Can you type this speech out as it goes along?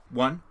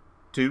1,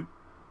 2,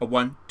 a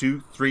 1,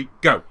 2, 3,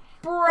 go.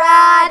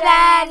 Brad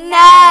and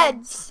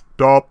Ned's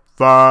Top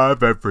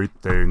 5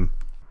 everything.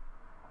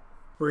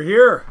 We're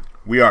here.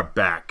 We are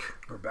back.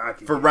 We're back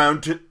again. For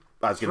round 2.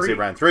 I was going to say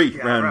round 3.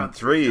 Yeah, round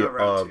 3 not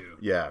round of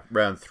 2.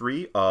 round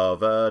 3 of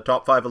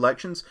top 5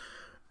 elections.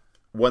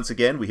 Once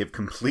again, we have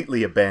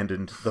completely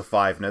abandoned the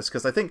fiveness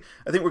because I think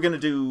we're going to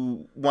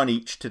do one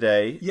each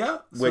today. Yeah,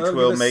 so which that'll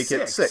will give us make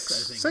it 6,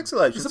 6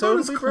 elections. It's about it'll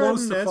as be close Brad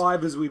and to Ned's.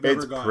 5 as we've ever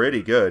It's gotten.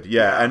 pretty good,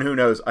 yeah. And who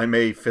knows? I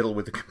may fiddle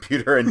with the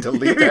computer and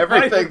delete You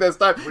everything might. this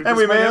time, and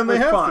we may only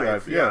have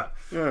 5. 5. Yeah.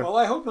 Well,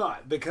 I hope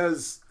not,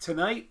 because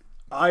tonight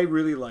I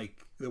really like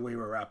the way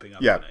we're wrapping up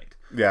tonight.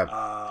 Yeah.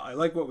 I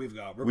like what we've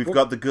got. We've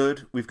got the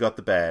good, we've got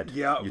the bad.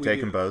 Yeah, you we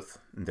take do. them both,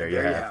 and there you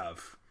There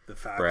have. the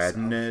facts Brad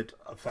and Ned.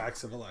 of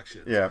facts of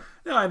elections. Yeah.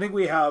 No, I think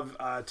we have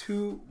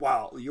 2.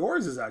 Well,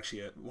 yours is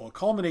actually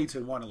culminates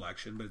in one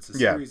election, but it's a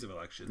series of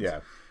elections.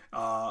 Yeah.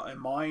 And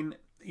mine,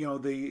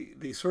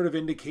 they sort of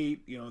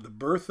indicate, the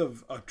birth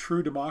of a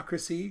true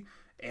democracy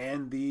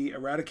and the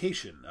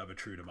eradication of a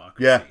true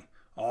democracy. Yeah.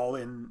 All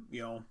in,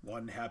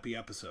 one happy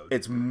episode.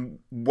 It's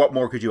what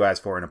more could you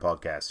ask for in a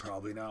podcast?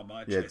 Probably not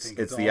much. It's I think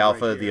it's all the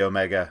alpha, right the here.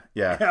 omega.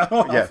 Yeah.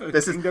 Alpha,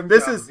 This Kingdom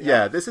is Come,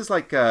 yeah. this is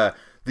like the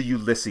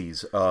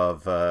Ulysses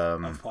of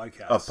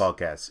podcasts. Of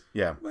podcasts.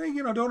 Yeah.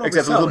 Well, don't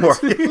Except a oversell little more.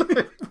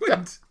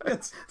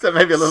 it. So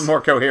maybe a little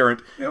more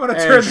coherent. I want to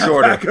and turn that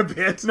shorter. back a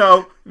bit.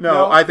 No,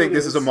 No, I think it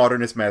this is a is.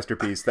 modernist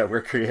masterpiece that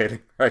we're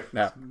creating right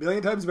now. A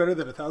million times better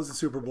than 1,000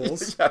 Super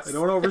Bowls. Yes. I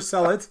don't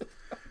oversell it.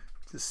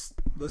 Just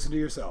listen to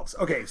yourselves.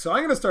 Okay, so I'm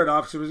going to start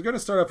off. So we're going to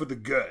start off with the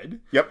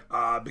good. Yep.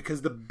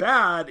 Because the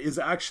bad is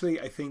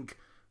actually, I think,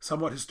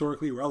 somewhat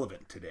historically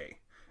relevant today,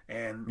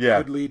 and Yeah.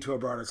 could lead to a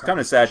broader. It's kind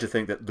of sad to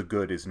think that the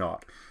good is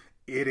not.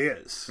 It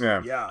is.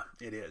 Yeah.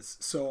 It is.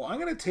 So I'm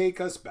going to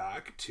take us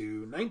back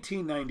to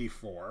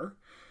 1994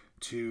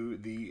 to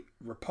the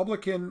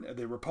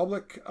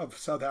Republic of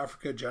South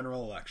Africa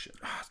general election.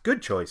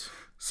 Good choice.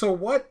 So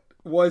what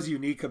was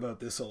unique about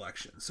this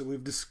election? So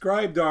we've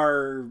described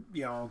our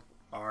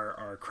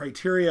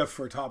criteria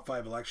for top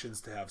 5 elections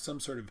to have some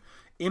sort of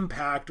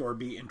impact or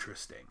be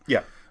interesting.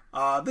 Yeah.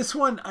 This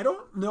one, I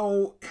don't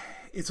know.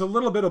 It's a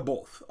little bit of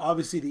both.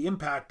 Obviously, the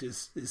impact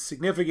is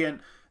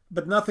significant,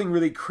 but nothing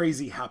really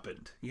crazy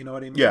happened. You know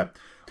what I mean? Yeah.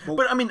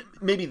 But I mean,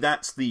 maybe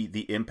that's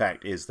the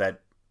impact is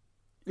that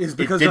Is it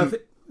because didn't nothing.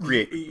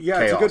 create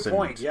Yeah, chaos it's a good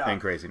point. and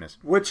craziness.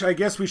 Which I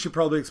guess we should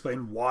probably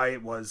explain why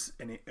it was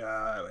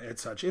had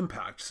such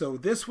impact. So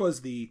this was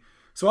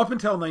up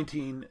until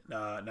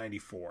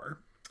 1994,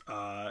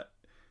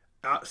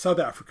 South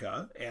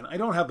Africa, and I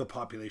don't have the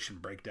population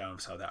breakdown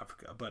of South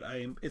Africa, but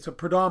it's a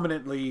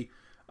predominantly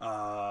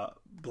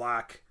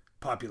black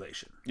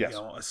population. Yes.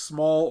 A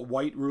small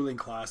white ruling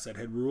class that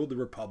had ruled the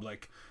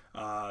republic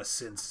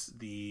since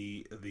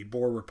the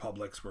Boer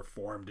republics were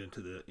formed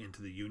into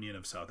the Union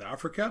of South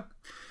Africa,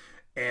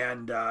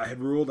 and had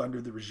ruled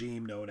under the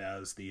regime known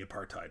as the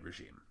apartheid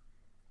regime.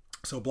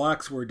 So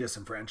blacks were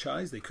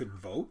disenfranchised; they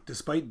couldn't vote,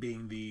 despite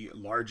being the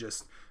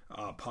largest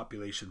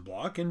population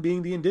block and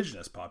being the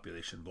indigenous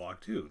population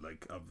block too,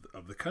 like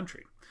of the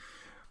country.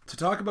 To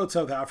talk about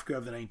South Africa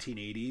of the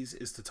 1980s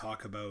is to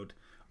talk about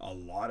a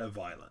lot of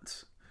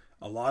violence,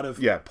 a lot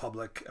of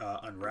public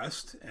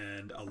unrest,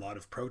 and a lot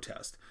of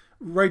protest.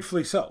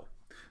 Rightfully so.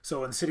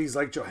 So in cities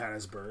like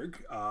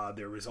Johannesburg,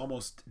 there was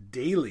almost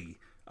daily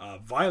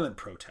violent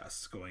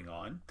protests going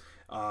on.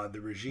 The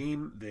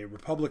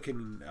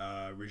Republican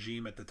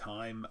regime at the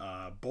time,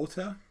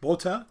 Botha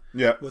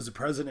was the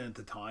president at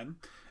the time,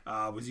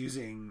 was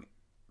using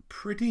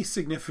pretty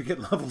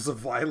significant levels of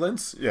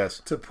violence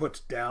to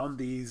put down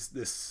these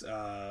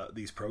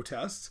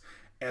protests.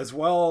 As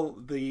well,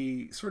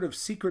 the sort of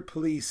secret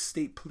police,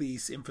 state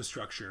police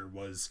infrastructure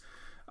was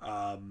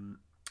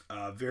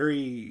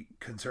very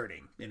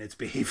concerning in its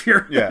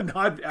behavior,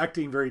 not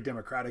acting very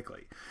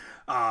democratically.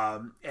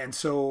 And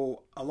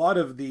so a lot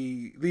of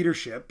the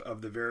leadership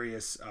of the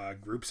various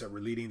groups that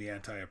were leading the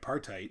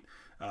anti-apartheid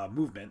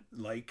movement,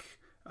 like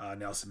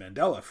Nelson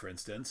Mandela, for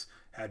instance,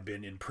 had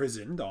been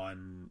imprisoned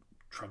on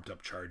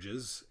trumped-up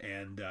charges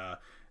and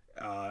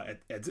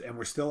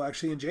were still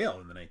actually in jail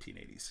in the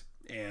 1980s.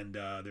 And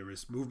there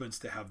was movements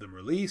to have them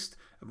released,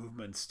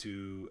 movements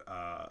to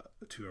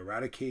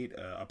eradicate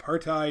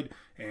apartheid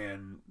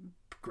and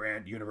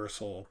grant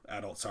universal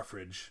adult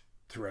suffrage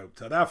throughout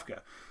South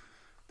Africa.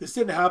 This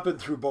didn't happen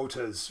through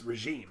Botha's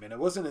regime, and it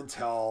wasn't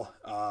until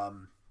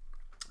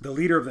the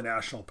leader of the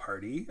National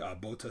Party,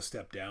 Botha,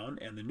 stepped down,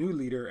 and the new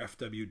leader,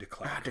 F.W. de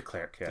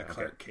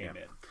Klerk came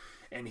in.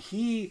 And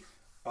he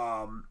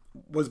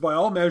was by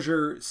all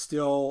measure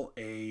still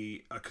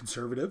a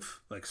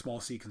conservative, like small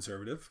c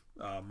conservative,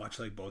 much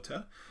like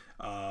Botha.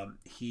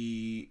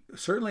 He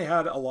certainly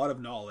had a lot of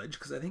knowledge,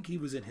 because I think he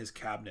was in his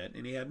cabinet,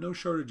 and he had no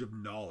shortage of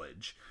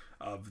knowledge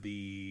of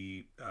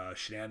the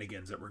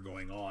shenanigans that were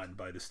going on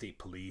by the state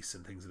police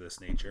and things of this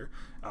nature.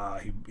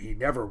 He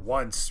never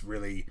once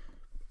really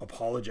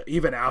apologized,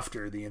 even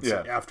after the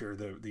incident, after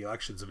the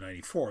elections of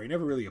 '94. He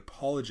never really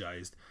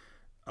apologized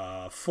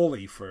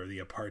fully for the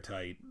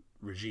apartheid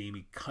regime.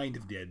 He kind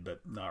of did,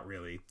 but not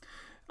really.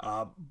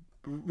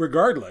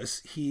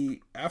 Regardless,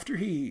 after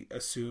he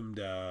assumed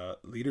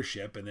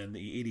leadership, and then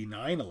the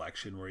 '89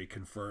 election where he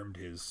confirmed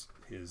his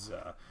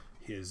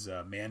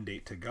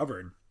mandate to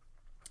govern,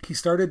 he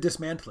started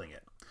dismantling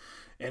it,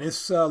 and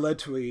this led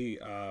to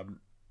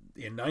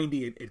in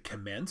 90 it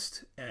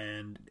commenced,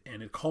 and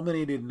it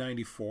culminated in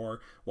 94.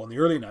 Well, in the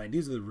early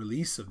 90s, the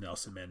release of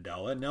Nelson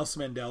Mandela, and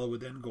Nelson Mandela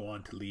would then go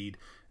on to lead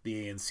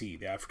the ANC,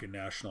 the African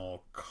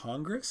National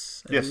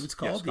Congress, I believe it's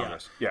called,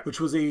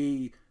 which was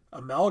a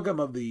amalgam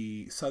of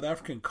the South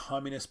African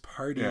Communist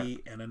Party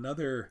and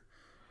another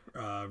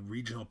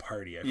regional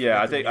party.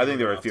 I think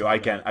there were a few. I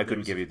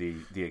couldn't give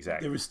you the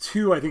exact. There was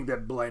two, I think,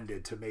 that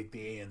blended to make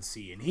the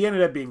ANC, and he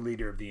ended up being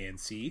leader of the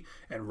ANC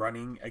and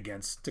running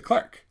against de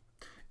Klerk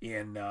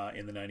in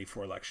the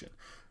 '94 election.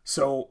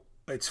 So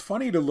it's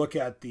funny to look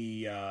at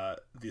the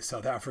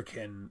South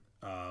African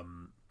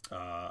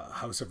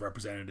House of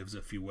Representatives,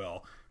 if you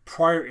will,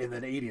 prior in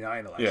the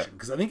 '89 election,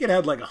 because I think it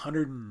had like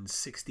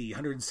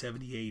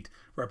 178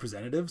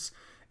 representatives.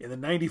 In the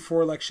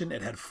 '94 election,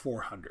 it had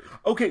 400.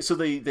 Okay, so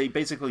they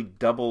basically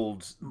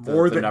doubled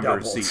the number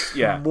of seats.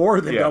 Yeah, more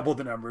than doubled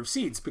the number of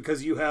seats,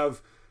 because you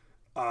have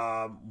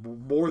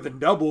more than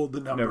double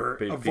the number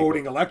of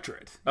voting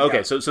electorate.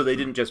 Okay, so they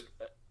didn't just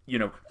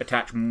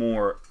attach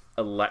more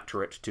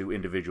electorate to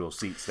individual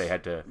seats. They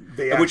had to,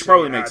 which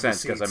probably makes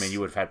sense, because you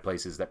would have had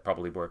places that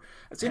probably were.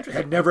 It's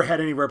interesting. Had never had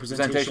any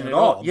representation at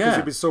all, because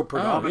it was so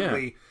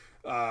predominantly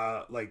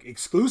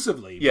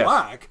exclusively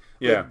black.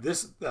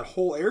 That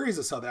whole areas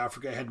of South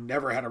Africa had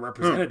never had a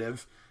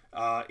representative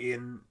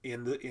in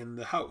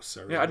the House.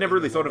 I never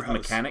really thought of the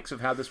mechanics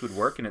of how this would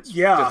work, and it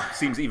just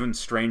seems even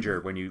stranger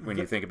when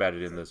you think about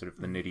it in the sort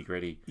of the nitty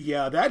gritty.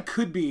 Yeah, that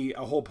could be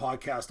a whole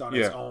podcast on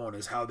its own,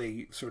 is how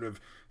they sort of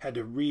had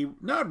to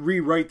not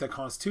rewrite the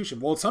Constitution.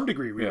 Well, to some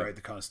degree, rewrite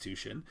the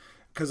Constitution,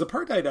 because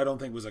apartheid, I don't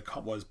think was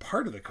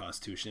part of the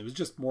Constitution. It was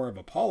just more of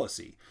a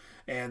policy,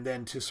 and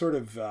then to sort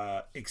of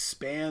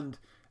expand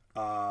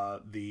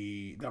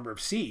the number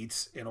of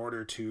seats in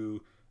order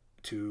to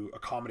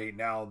accommodate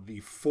now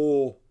the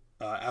full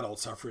adult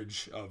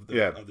suffrage of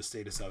the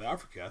state of South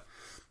Africa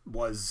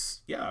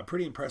was a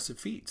pretty impressive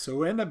feat. So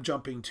we end up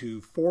jumping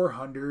to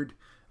 400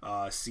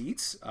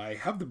 seats. I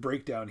have the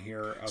breakdown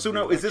here. Is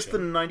this the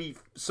 90?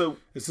 So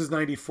this is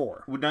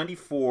 94. With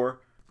 94,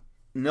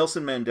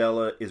 Nelson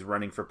Mandela is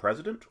running for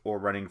president or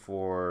running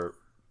for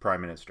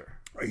prime minister?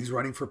 He's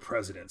running for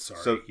president.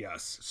 Sorry. So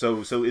yes. So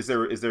is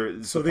there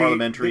the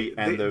parliamentary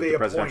and the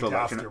presidential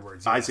election?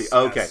 Afterwards. I see.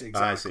 Okay. Yes,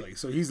 exactly. I see.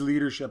 So he's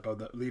leader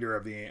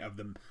of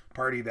the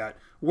party that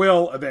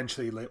will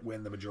eventually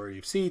win the majority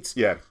of seats.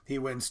 Yeah. He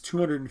wins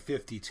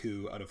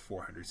 252 out of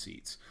 400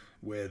 seats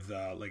with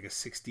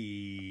almost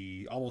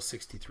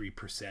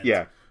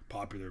 63%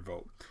 popular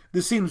vote.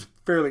 This seems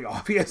fairly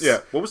obvious. Yeah.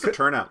 What was the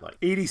turnout like?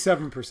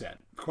 87%.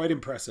 Quite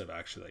impressive,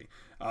 actually.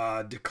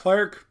 De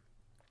Klerk.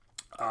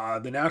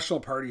 The National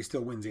Party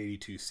still wins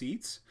 82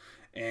 seats,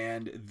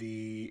 and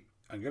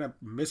I'm going to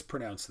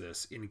mispronounce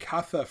this,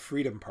 Inkatha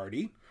Freedom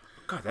Party.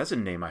 God, that's a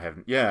name I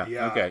haven't. Yeah.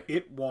 Okay.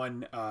 It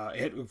won.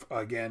 It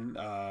again.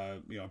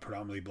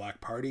 Predominantly black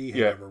party.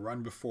 Had never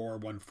run before.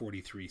 Won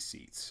 43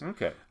 seats.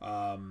 Okay.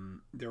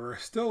 There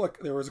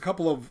was a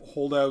couple of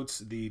holdouts.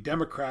 The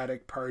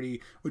Democratic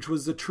Party, which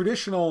was the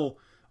traditional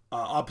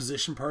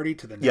opposition party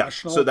to the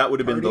National. So that would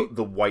have been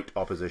the white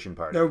opposition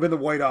party. That would have been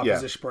the white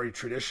opposition party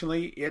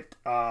traditionally. It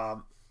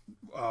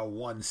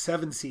won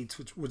 7 seats,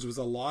 which was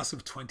a loss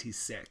of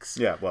 26.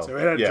 Yeah, well, so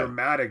it had a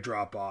dramatic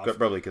drop off.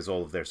 Probably because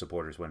all of their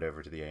supporters went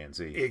over to the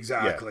ANC.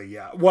 Exactly.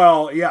 Yeah.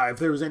 Well, if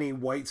there was any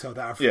white South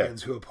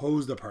Africans who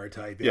opposed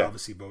apartheid, they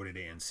obviously voted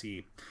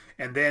ANC.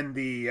 And then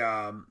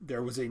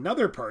there was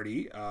another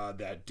party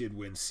that did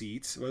win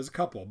seats. It was a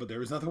couple, but there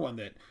was another one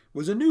that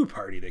was a new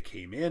party that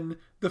came in,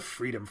 the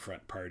Freedom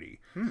Front Party.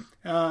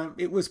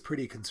 It was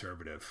pretty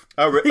conservative.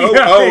 Oh,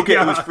 okay.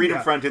 It was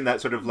Freedom Front in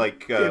that sort of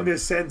like in the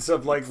sense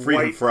of like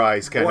freedom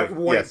white, kind of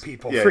white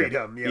people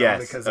freedom,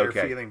 because they're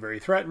feeling very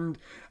threatened.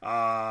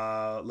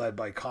 Led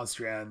by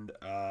Constrand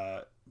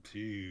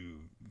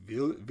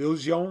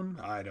Viljoen.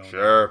 I don't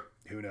know.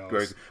 Who knows?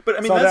 Great. But I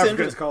mean, South that's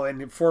Africans call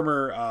it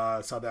former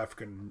South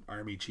African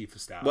Army Chief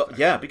of Staff. Well,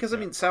 because I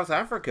mean, South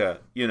Africa,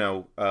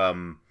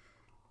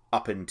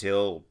 up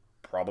until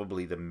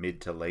probably the mid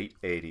to late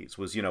 80s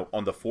was,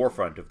 on the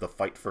forefront of the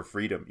fight for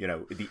freedom,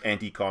 the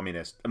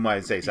anti-communist, when I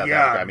say South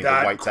Africa, I mean the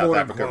white South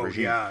Africa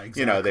regime. Yeah,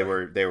 exactly.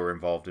 They were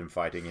involved in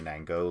fighting in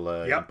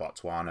Angola, in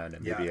Botswana,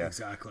 Namibia. Yeah,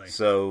 exactly.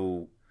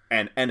 So,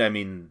 and I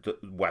mean, the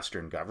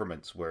Western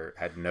governments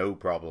had no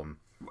problem.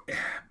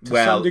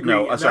 Well,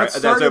 no, sorry,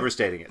 that's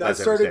overstating it. That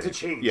started to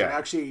change. Yeah. And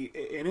actually,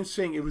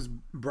 interesting, it was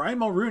Brian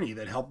Mulroney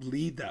that helped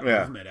lead that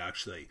movement,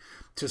 actually,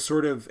 to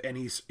sort of, and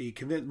he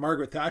convinced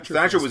Margaret Thatcher.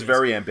 Thatcher was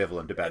very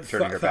ambivalent about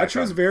turning her back. Thatcher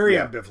was very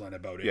ambivalent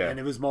about it. Yeah. And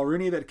it was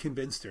Mulroney that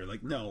convinced her,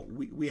 like, no,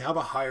 we have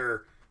a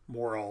higher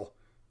moral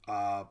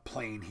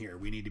plane here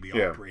we need to be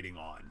operating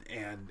on.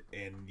 And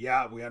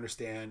we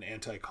understand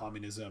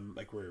anti-communism,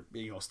 like we're,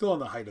 still on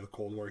the height of the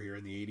Cold War here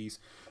in the 80s,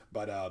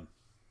 but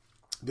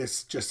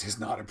this just is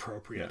not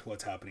appropriate,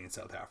 what's happening in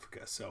South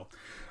Africa. So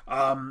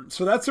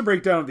so that's a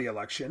breakdown of the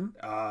election.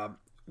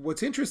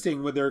 What's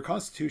interesting with their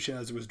constitution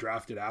as it was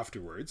drafted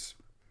afterwards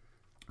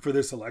for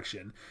this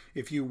election,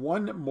 if you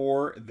won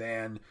more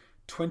than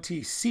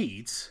 20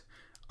 seats,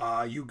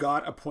 you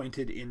got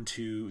appointed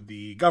into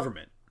the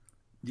government.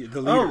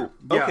 The leader.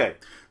 Oh, okay.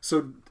 Yeah.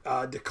 So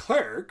de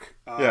Klerk,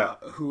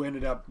 who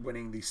ended up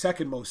winning the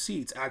second most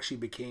seats, actually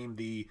became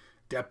the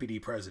deputy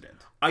president.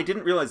 I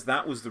didn't realize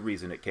that was the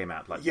reason it came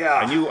out like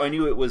that. I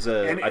knew it was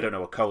a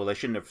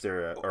coalition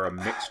or a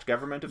mixed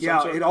government of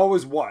some sort. Yeah, it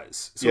always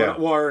was. So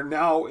or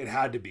now it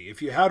had to be.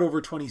 If you had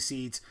over 20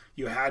 seats,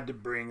 you had to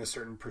bring a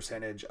certain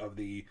percentage of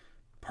the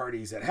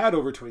parties that had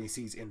over 20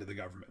 seats into the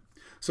government.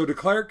 So de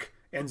Klerk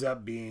ends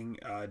up being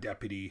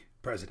deputy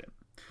president.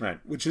 Right.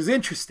 Which is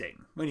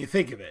interesting when you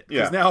think of it.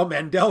 Because now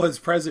Mandela's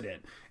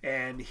president,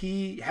 and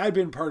he had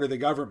been part of the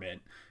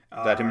government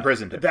that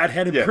imprisoned him. That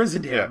had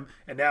imprisoned him,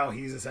 and now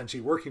he's essentially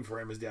working for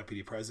him as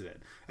deputy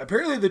president.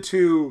 Apparently the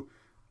two,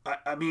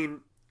 I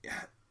mean,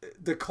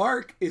 de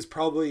Klerk is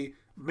probably...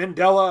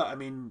 Mandela, I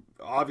mean,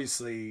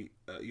 obviously,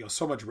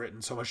 so much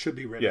written, so much should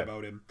be written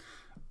about him.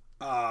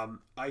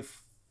 I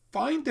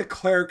find de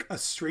Klerk a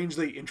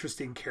strangely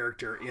interesting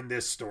character in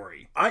this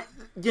story. I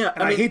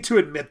hate to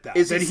admit that.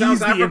 He's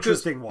the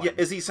interesting one. Yeah,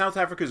 is he South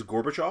Africa's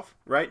Gorbachev?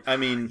 Right? I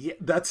mean,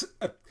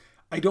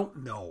 I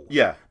don't know.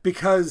 Yeah,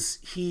 because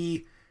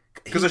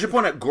I should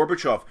point out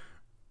Gorbachev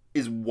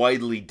is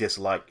widely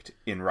disliked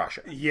in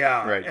Russia.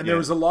 Yeah, right. And there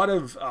was a lot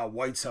of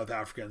white South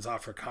Africans,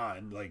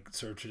 Afrikaan, like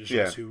sort of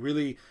traditionalists, who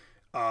really.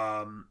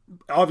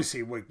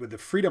 Obviously with the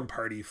Freedom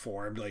Party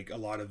formed, like a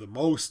lot of the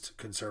most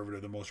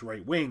conservative, the most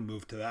right wing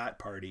moved to that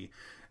party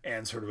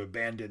and sort of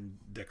abandoned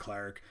de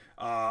Klerk.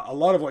 A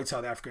lot of white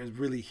South Africans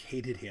really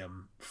hated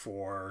him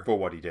for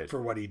what he did,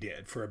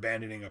 for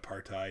abandoning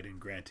apartheid and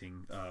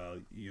granting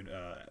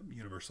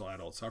universal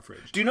adult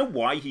suffrage. Do you know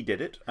why he did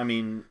it? I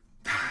mean,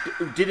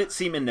 did it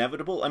seem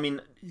inevitable? I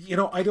mean,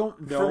 I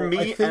don't know. For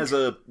me, as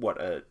an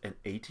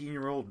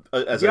 18-year-old,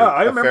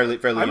 I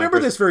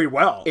remember this very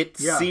well. It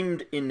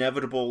seemed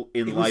inevitable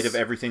in light of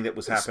everything that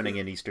was happening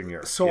in Eastern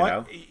Europe. So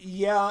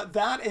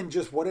that and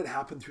just what had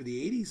happened through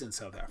the 80s in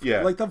South Africa.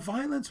 Yeah. Like the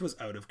violence was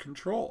out of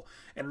control,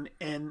 and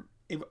the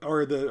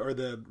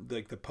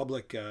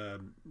public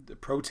the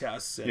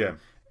protests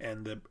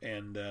and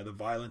the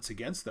violence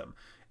against them.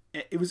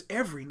 It was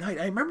every night.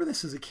 I remember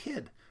this as a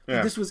kid.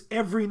 Like this was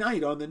every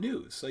night on the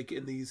news, like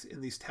in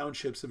these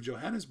townships of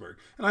Johannesburg.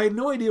 And I had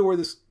no idea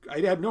I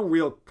had no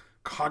real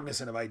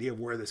cognizant of idea of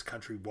where this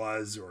country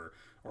was or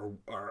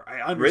I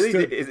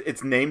understood. Really?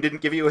 Its name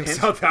didn't give you a hint?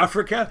 South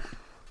Africa?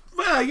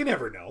 Well, you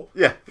never know.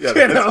 Yeah.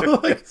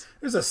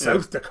 There's a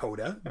South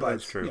Dakota, but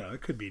that's true.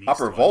 It could be an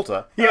Upper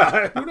Volta.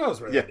 Yeah, who knows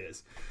where that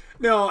is.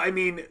 No, I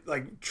mean,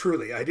 like,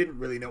 truly, I didn't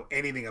really know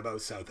anything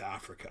about South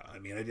Africa. I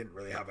mean, I didn't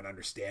really have an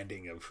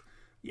understanding of...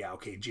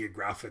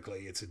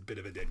 geographically it's a bit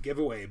of a dead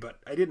giveaway, but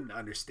I didn't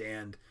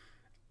understand.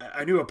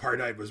 I knew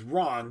apartheid was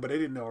wrong, but I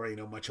didn't really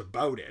know much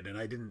about it, and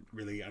I didn't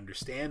really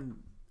understand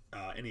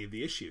any of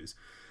the issues.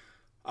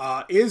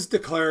 Is de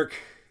Klerk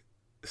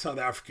South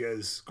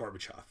Africa's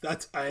Gorbachev?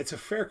 It's a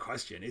fair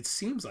question. It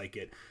seems like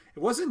it. It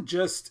wasn't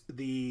just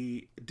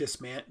the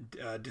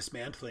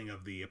dismantling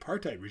of the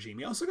apartheid regime.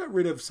 He also got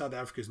rid of South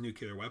Africa's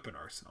nuclear weapon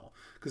arsenal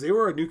because they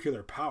were a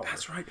nuclear power.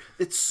 That's right.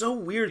 It's so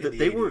weird that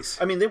they were.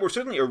 I mean, they were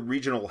certainly a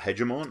regional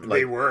hegemon.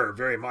 They were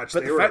very much.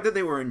 But the fact that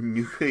they were a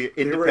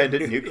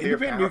independent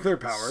nuclear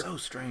power, so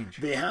strange.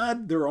 They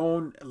had their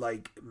own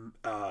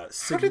significant.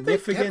 How did they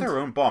get their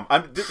own bomb?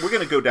 We're going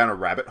to go down a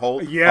rabbit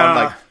hole.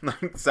 Yeah, on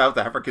like South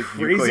Africa's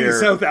crazy nuclear.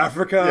 South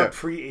Africa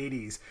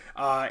pre-80s,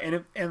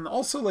 and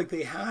also like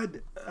they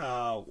had.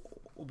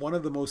 One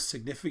of the most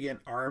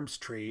significant arms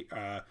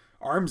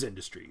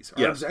industries,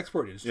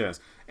 export industries,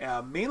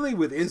 mainly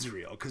with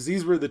Israel, because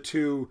these were the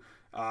two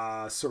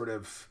sort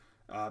of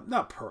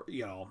not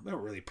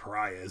really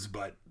pariahs,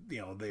 but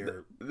a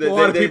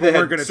lot of people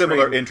weren't going to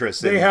similar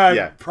interests. They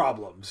had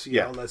problems.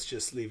 Let's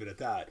just leave it at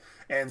that.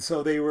 And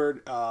so they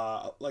were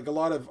like a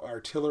lot of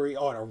artillery.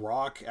 And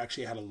Iraq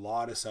actually had a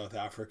lot of South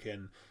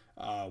African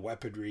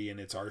weaponry in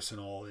its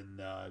arsenal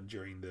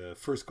during the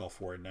first Gulf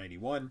War in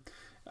 '91.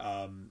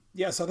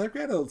 South Africa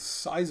had a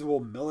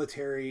sizable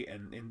military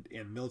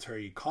and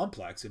military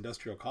complex,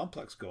 industrial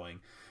complex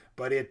going,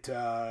 but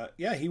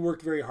he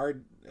worked very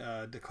hard,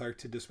 de Klerk,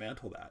 to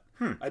dismantle that.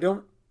 I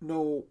don't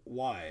know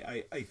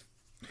why.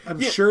 I'm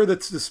sure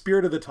that the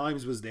spirit of the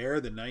times was there.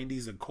 The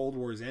 90s, the Cold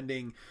War's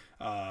ending.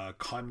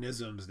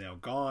 Communism's now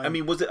gone. I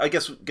mean, was it? I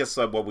guess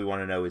what we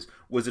want to know is,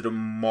 was it a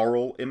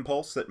moral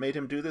impulse that made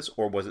him do this,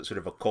 or was it sort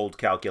of a cold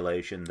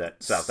calculation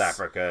that South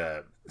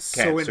Africa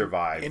can't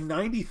survive? In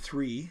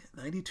 92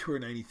 or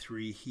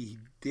 93, he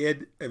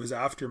did. It was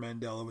after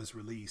Mandela was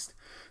released,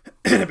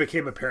 and it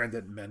became apparent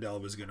that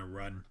Mandela was going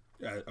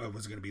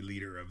to be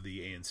leader of the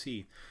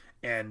ANC,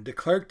 and de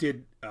Klerk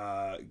did.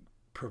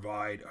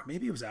 Provide, or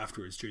maybe it was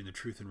afterwards during the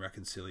Truth and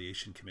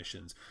Reconciliation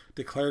Commissions,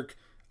 de Klerk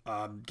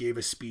gave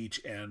a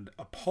speech and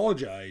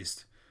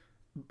apologized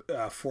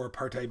for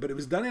apartheid, but it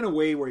was done in a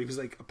way where he was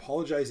like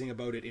apologizing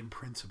about it in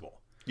principle.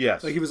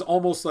 Yes. Like he was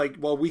almost like,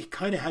 well, we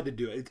kind of had to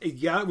do it.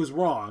 Yeah, it was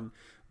wrong,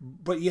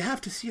 but you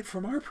have to see it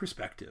from our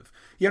perspective.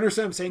 You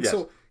understand what I'm saying? Yes.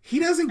 So he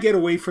doesn't get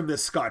away from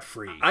this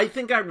scot-free. I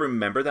think I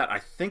remember that. I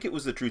think it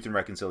was the Truth and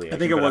Reconciliation. I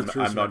think it was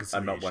Truth and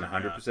Reconciliation. I'm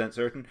not 100%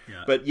 certain.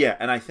 Yeah. But yeah,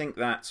 and I think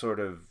that sort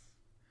of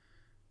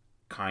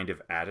kind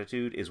of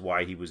attitude is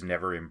why he was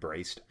never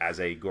embraced as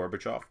a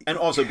Gorbachev, and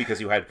also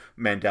because you had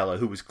Mandela,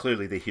 who was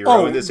clearly the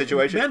hero in this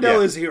situation.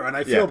 Mandela is a hero, and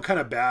I feel kind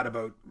of bad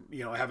about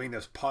having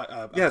this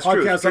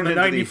podcast on the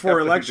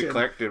 '94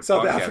 election,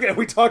 South Africa.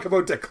 We talk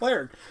about de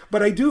Klerk,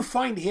 but I do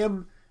find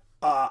him.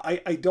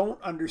 I don't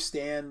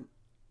understand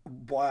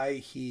why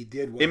he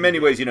did what in many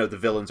ways. The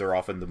villains are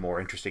often the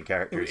more interesting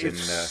characters.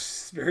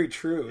 It's very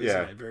true,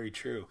 isn't it? Very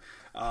true.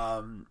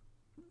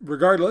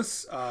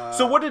 Regardless,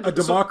 so what did a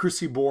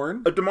democracy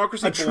born? A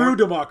democracy, a true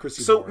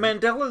democracy. So born.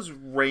 Mandela's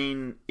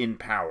reign in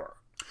power.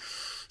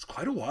 It's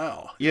quite a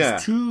while. Yeah,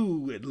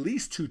 at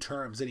least 2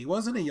 terms, and he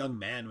wasn't a young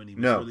man when he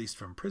was released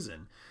from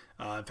prison.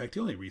 In fact, he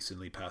only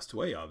recently passed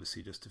away,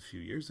 obviously, just a few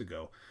years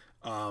ago.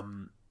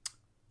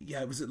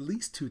 It was at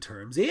least 2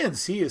 terms. The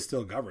ANC is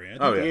still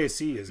governing. I think the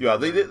ANC is. Yeah,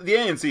 the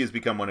ANC has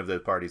become one of the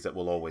parties that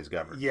will always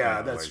govern.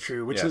 Yeah, that's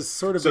true. Which has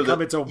sort of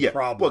become its own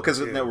problem. Well, because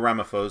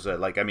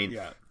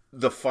Ramaphosa,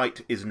 the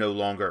fight is no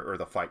longer, or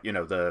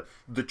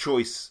the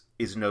choice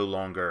is no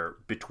longer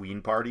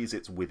between parties,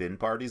 it's within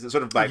parties. It's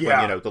sort of like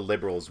when, the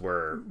Liberals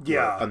were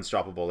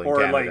unstoppable in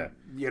Canada.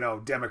 Or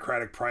like,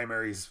 Democratic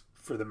primaries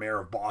for the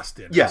mayor of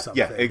Boston or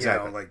something. Yeah,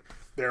 exactly.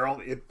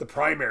 The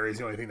primary is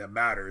the only thing that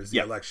matters. The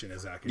election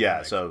is academic.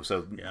 Yeah, so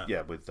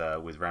with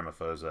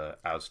Ramaphosa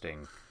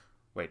ousting...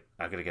 Wait,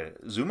 I gotta get it.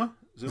 Zuma?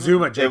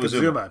 Jacob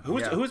Zuma.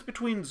 Who was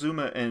between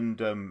Zuma and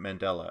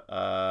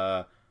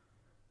Mandela?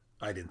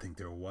 I didn't think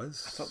there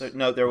was. I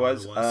thought there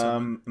was.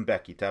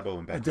 Mbeki,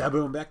 Thabo Mbeki.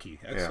 Thabo Mbeki.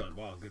 Excellent.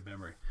 Yeah. Wow, good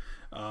memory.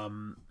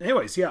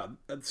 Anyways,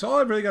 that's all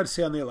I've really got to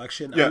say on the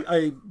election. Yeah.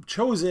 I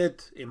chose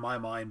it in my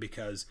mind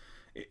because,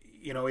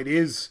 it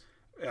is...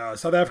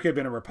 South Africa had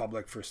been a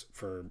republic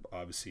for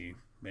obviously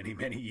many,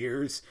 many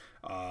years.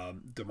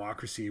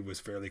 Democracy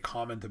was fairly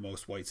common to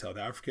most white South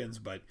Africans,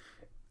 but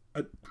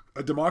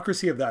a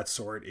democracy of that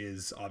sort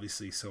is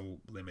obviously so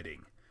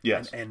limiting.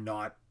 Yes. And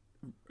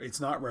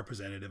it's not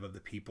representative of the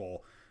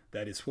people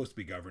that is supposed to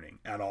be governing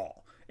at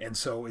all. And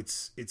so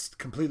it's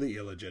completely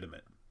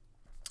illegitimate.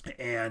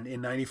 And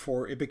in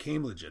 94, it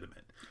became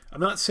legitimate.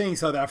 I'm not saying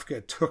South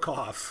Africa took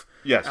off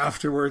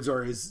afterwards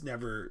or has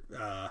never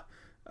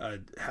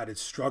had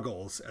its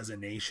struggles as a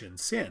nation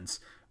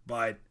since,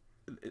 but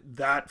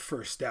that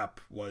first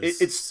step was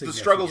it's the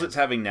struggles it's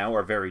having now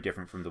are very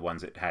different from the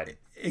ones it had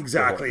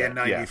exactly in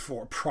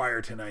 94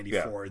 prior to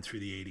 94 and through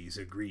the 80s.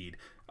 Agreed.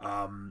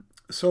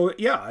 So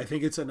I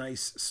think it's a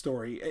nice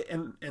story,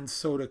 and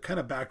so to kind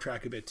of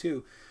backtrack a bit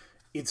too,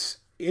 it's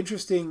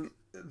interesting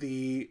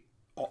the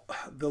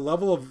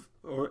level of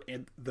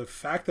the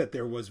fact that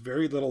there was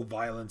very little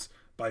violence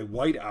by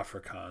white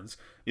Afrikaans,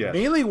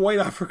 mainly white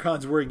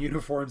Afrikaans wearing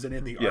uniforms and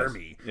in the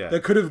army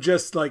that could have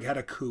just had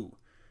a coup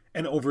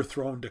and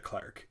overthrown de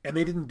Klerk, and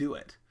they didn't do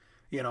it,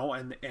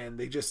 and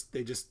they just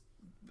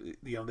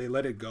they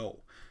let it go,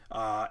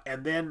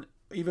 and then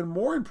even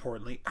more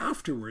importantly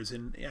afterwards,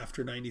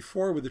 after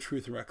 94 with the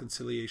Truth and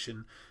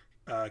Reconciliation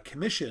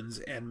commissions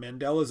and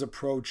Mandela's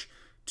approach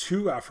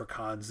to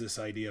Afrikaans, this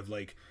idea of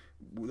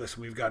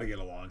listen, we've got to get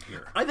along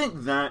here. I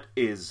think that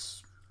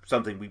is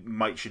something we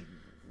should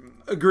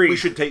agree. We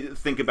should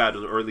think about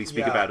it, or at least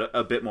speak about it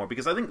a bit more,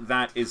 because I think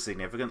that is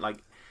significant.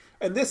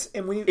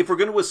 If we're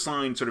going to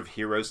assign sort of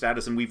hero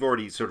status, and we've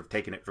already sort of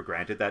taken it for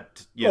granted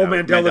that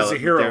Mandela's a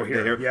hero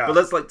here. Yeah.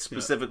 But let's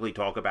specifically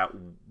talk about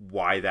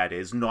why that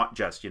is, not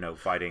just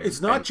fighting. It's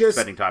not just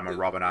spending time on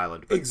Robben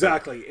Island.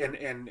 Exactly,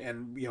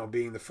 and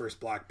being the first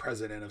black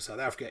president of South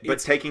Africa. But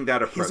taking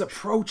that approach, his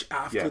approach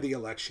after the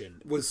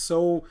election was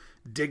so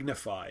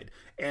dignified,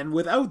 and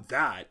without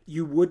that,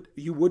 you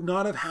would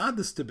not have had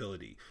the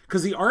stability,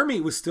 because the army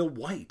was still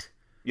white.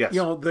 Yes,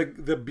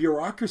 the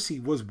bureaucracy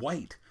was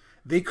white.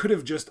 They could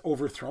have just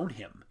overthrown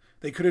him.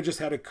 They could have just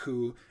had a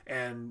coup,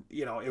 and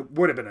it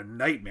would have been a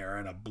nightmare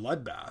and a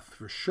bloodbath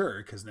for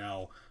sure, because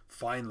now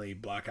finally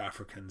black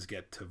Africans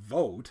get to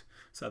vote,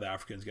 South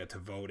Africans get to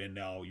vote, and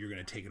now you're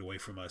going to take it away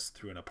from us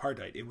through an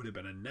apartheid. It would have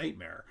been a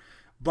nightmare,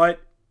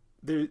 but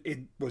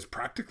it was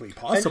practically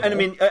possible.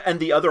 And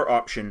the other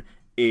option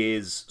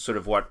is sort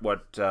of what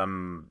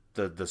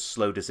the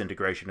slow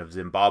disintegration of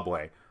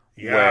Zimbabwe.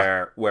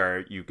 Yeah.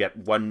 Where you get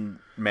one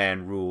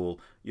man rule,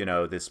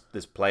 this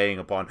playing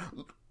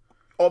upon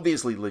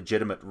obviously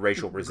legitimate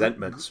racial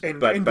resentments and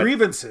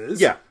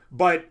grievances. Yeah.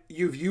 But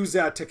you've used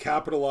that to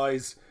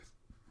capitalize.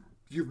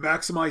 You've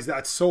maximized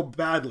that so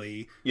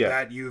badly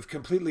that you've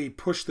completely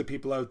pushed the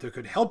people out that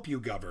could help you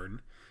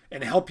govern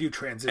and help you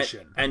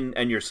transition.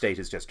 And your state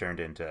has just turned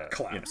into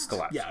collapse.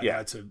 Yeah,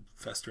 it's a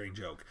festering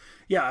joke.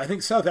 Yeah, I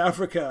think South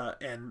Africa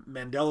and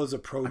Mandela's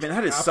approach...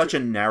 that is such a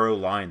narrow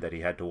line that he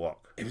had to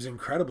walk. It was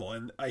incredible.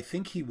 And I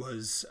think he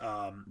was...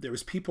 there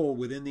was people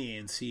within the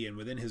ANC and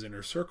within his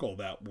inner circle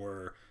that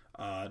were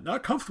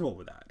not comfortable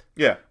with that.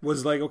 Yeah.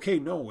 Was like, okay,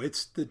 no,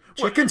 it's the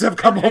chickens have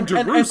come home to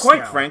roost. And quite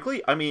now.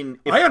 frankly, I mean,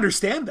 I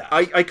understand that.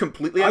 I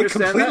completely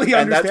understand that,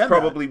 and that's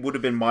probably would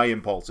have been my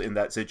impulse in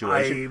that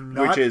situation,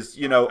 which is,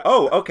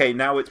 okay,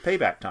 now it's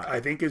payback time. I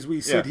think as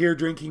we sit here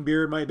drinking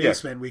beer in my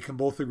basement, we can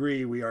both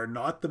agree we are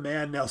not the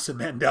man Nelson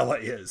Mandela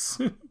is.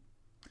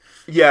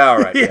 Yeah, all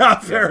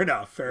right. Fair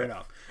enough.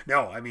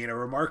 No, I mean, a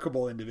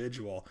remarkable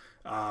individual.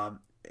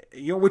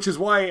 Which is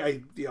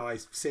why I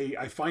say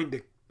I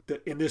find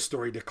in this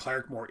story de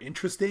Klerk more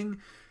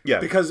interesting. Yeah.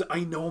 Because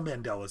I know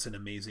Mandela's an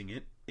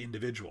amazing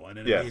individual and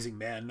an amazing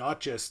man, not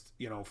just,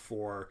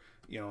 for,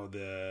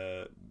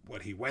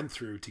 what he went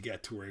through to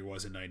get to where he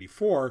was in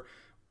 94,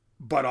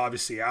 but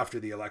obviously after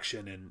the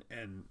election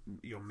and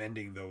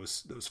mending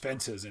those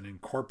fences and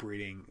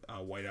incorporating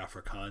white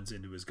Afrikaans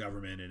into his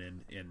government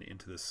and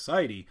into the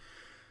society.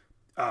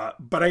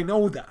 But I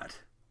know that.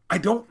 I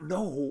don't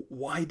know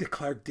why de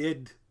Klerk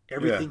did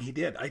everything he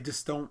did. I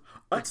just don't.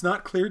 It's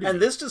not clear to me.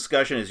 And this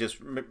discussion is just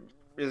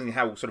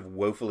how sort of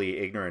woefully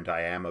ignorant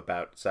I am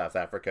about South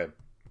Africa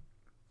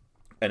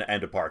and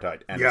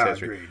apartheid and its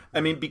history. Agreed.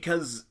 I mean,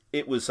 because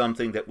it was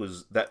something that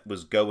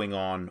was going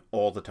on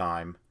all the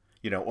time,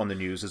 on the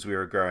news as we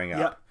were growing up.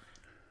 Yep.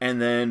 And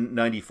then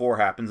 94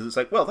 happens, and it's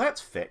like, well, that's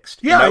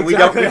fixed. Yeah, exactly. We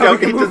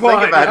don't need to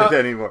think about it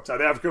anymore.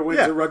 South Africa wins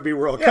the Rugby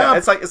World Cup.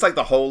 It's like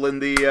the hole in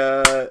the.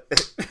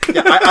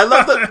 I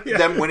love that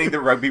them winning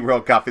the Rugby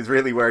World Cup is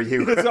really where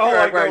you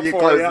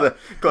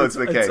close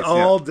the case. It's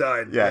all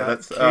done. Yeah,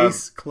 that's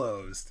case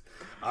closed.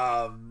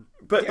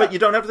 But you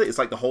don't have to. It's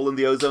like the hole in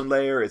the ozone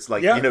layer. It's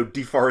like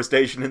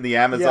deforestation in the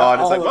Amazon.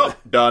 It's like, well,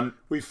 done.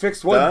 We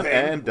fixed one thing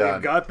and done.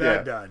 We got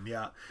that done.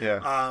 Yeah.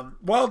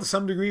 Well, to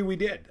some degree, we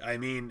did. I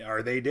mean,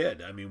 they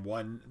did. I mean,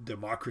 one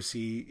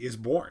democracy is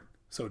born,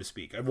 so to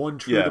speak. One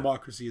true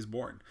democracy is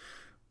born.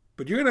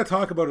 But you're going to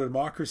talk about a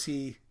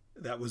democracy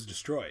that was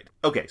destroyed.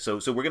 Okay, so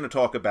we're going to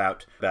talk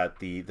about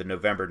the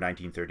November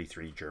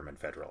 1933 German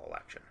federal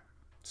election.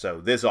 So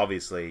this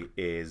obviously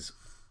is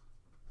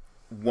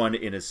one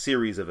in a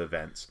series of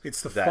events.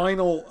 It's the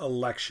final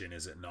election,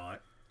 is it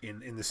not?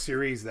 In the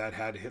series that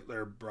had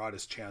Hitler brought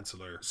as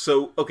chancellor.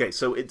 So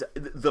it's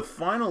the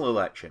final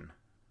election.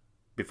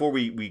 Before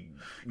we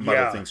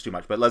muddle things too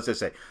much, but let's just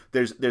say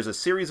there's a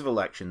series of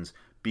elections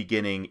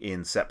beginning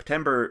in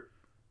September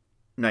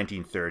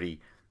 1930,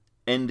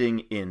 ending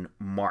in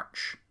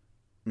March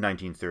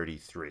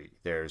 1933.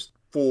 There's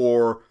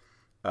 4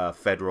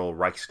 federal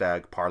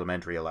Reichstag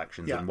parliamentary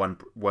elections and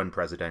one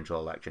presidential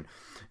election.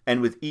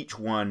 And with each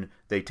one,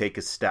 they take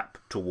a step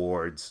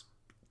towards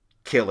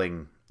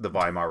killing the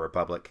Weimar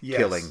Republic,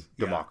 killing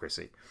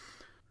democracy.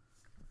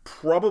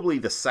 Probably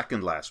the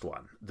second last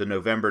one, the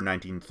November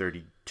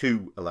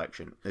 1932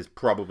 election, is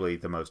probably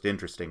the most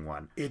interesting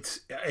one.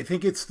 Because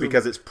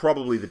it's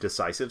probably the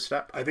decisive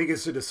step. I think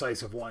it's the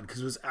decisive one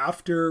because it was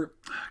after.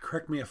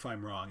 Correct me if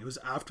I'm wrong. It was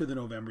after the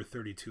November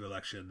 32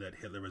 election that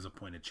Hitler was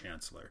appointed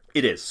chancellor.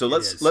 It is. So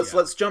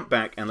let's jump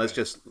back and let's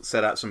just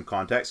set out some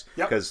context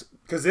because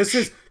this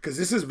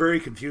is very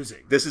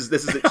confusing. This is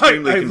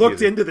extremely. I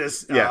looked into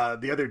this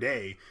the other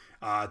day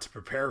to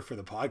prepare for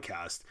the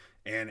podcast,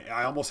 and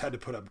I almost had to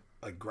put up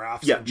like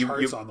graphs and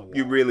charts on the wall.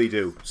 You really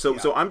do.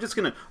 So I'm just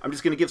gonna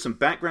give some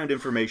background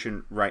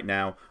information right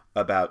now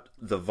about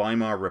the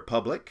Weimar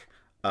Republic.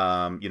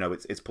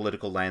 Its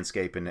political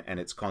landscape and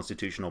its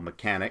constitutional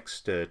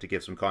mechanics to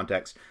give some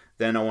context.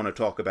 Then I want to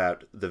talk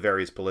about the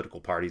various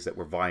political parties that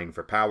were vying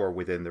for power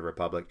within the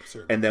Republic.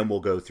 Certainly. And then we'll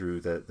go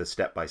through the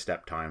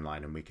step-by-step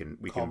timeline, and we can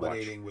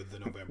watch with the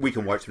November. We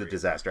can watch the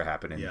disaster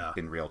happen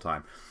in real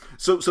time.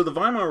 So the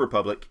Weimar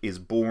Republic is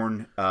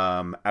born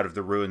out of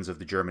the ruins of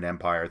the German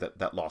Empire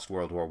that lost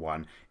World War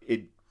I.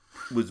 It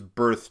was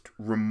birthed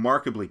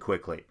remarkably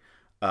quickly,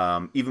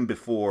 even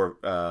before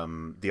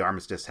the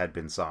armistice had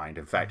been signed.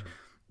 In fact,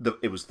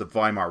 it was the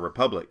Weimar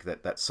Republic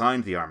that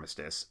signed the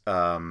armistice.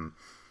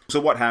 So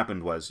what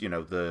happened was,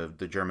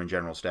 the German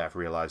General Staff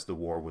realized the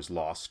war was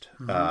lost.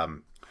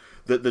 The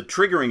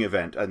triggering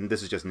event, and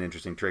this is just an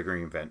interesting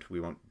triggering event, we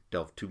won't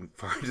delve too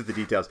far into the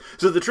details.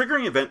 So the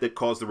triggering event that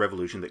caused the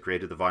revolution that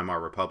created the Weimar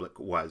Republic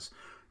was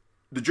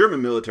the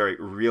German military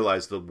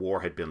realized the war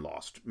had been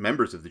lost.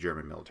 Members of the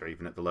German military,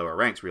 even at the lower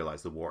ranks,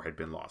 realized the war had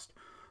been lost.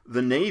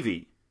 The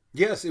Navy...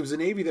 Yes, it was a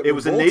Navy that It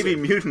was a Navy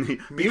mutiny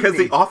because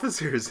the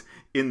officers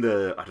in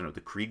the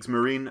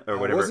Kriegsmarine or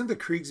whatever. It wasn't the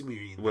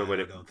Kriegsmarine.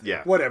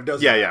 Whatever,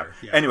 doesn't matter.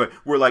 Yeah. Anyway,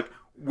 we're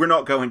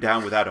not going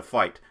down without a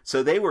fight.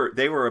 So they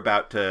were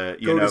about to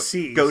go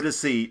to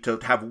sea to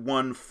have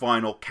one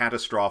final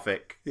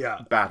catastrophic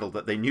battle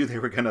that they knew they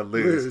were going to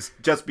lose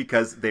just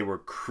because they were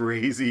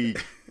crazy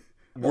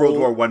World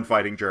War I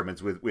fighting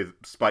Germans with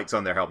spikes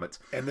on their helmets.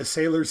 And the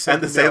sailors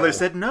said no.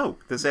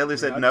 The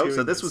sailors said no.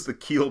 So this was the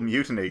Kiel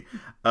Mutiny.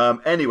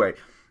 Anyway,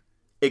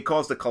 it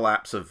caused the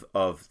collapse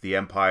of the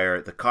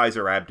empire. The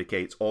Kaiser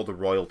abdicates. All the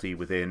royalty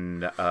within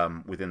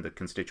the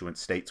constituent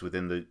states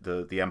within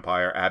the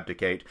empire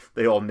abdicate.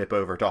 They all nip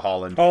over to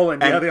Holland.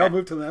 They all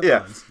move to the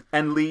Netherlands. Yeah,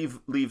 and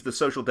leave the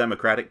Social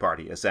Democratic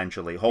Party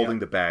essentially holding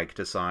the bag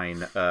to sign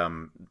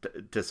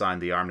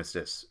the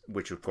armistice,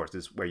 which of course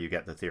is where you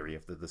get the theory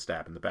of the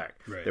stab in the back.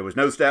 Right. There was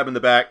no stab in the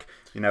back.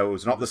 It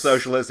was not the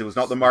socialists. It was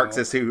not the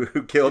Marxists who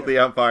killed the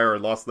empire or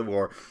lost the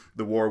war.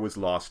 The war was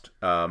lost,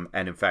 and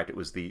in fact, it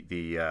was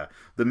the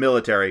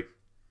military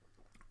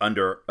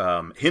under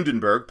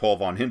Hindenburg, Paul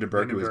von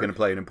Hindenburg, who was going to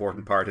play an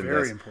important part in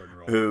this, important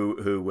role.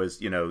 who was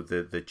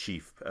the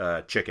chief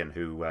chicken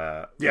who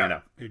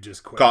who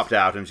just quit. copped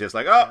out and was just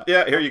like,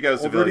 here you go,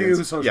 civilians.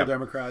 You, Social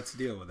Democrats,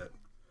 deal with it.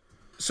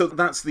 So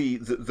that's the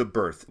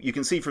birth. You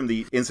can see from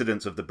the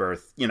incidents of the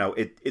birth,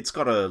 it's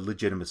got a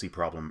legitimacy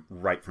problem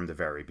right from the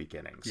very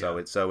beginning. So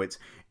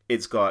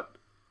it's got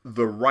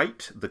the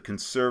right, the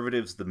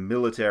conservatives, the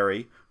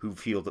military, who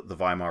feel that the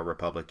Weimar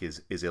Republic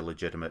is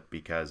illegitimate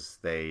because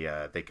they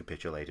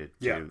capitulated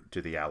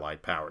to the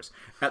Allied powers.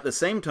 At the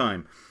same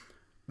time,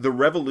 the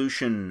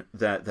revolution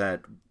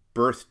that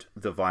birthed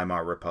the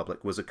Weimar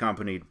Republic was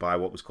accompanied by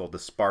what was called the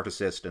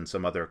Spartacist and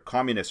some other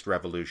communist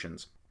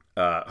revolutions,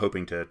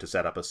 hoping to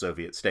set up a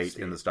Soviet state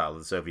in the style of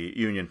the Soviet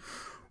Union,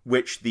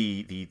 which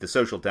the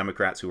Social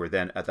Democrats, who were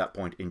then at that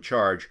point in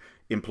charge,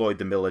 employed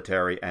the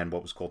military and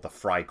what was called the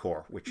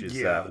Freikorps, which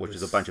is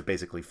a bunch of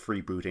basically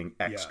freebooting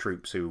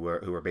ex-troops who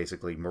were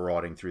basically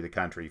marauding through the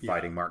country,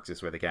 fighting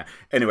Marxists where they can.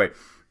 Anyway,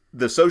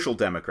 the Social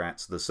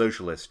Democrats, the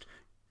socialists,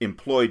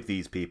 employed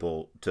these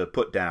people to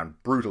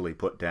brutally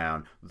put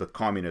down the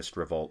communist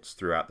revolts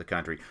throughout the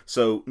country.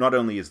 So not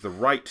only is the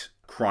right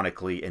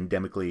chronically,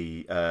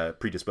 endemically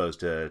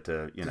predisposed to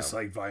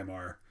dislike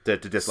Weimar. To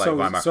dislike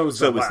Weimar. So is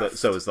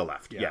the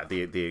left. Yeah,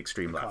 the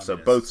extreme left. So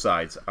both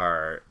sides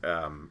are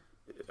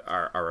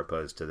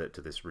opposed to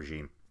this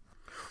regime.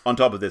 On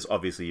top of this,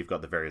 obviously, you've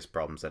got the various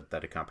problems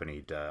that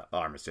accompanied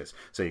armistice.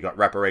 So you've got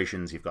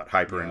reparations, you've got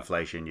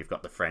hyperinflation, you've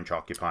got the French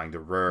occupying the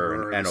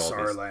Ruhr and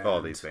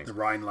all these things. The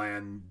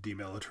Rhineland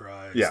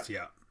demilitarized.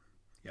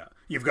 Yeah.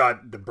 You've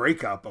got the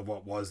breakup of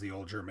what was the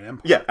old German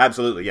Empire. Yeah,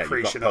 absolutely. Yeah,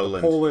 creation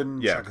of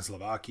Poland,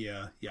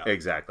 Czechoslovakia. Yeah,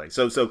 exactly.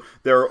 So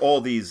there are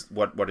all these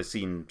what is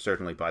seen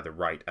certainly by the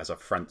right as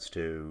affronts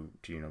to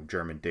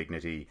German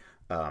dignity.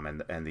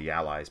 And the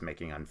Allies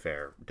making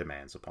unfair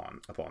demands upon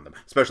them,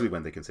 especially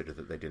when they consider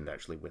that they didn't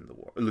actually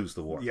lose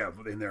the war. Yeah,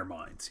 in their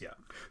minds, yeah.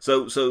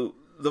 So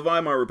the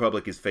Weimar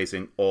Republic is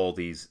facing all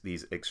these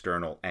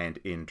external and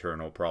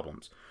internal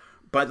problems.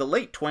 By the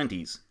late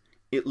 20s,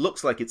 it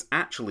looks like it's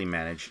actually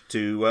managed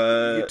to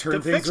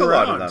fix a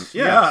lot of them.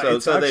 Yeah,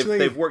 so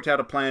they've worked out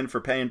a plan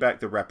for paying back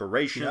the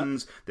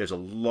reparations. Yeah. There's a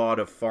lot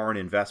of foreign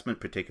investment,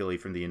 particularly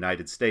from the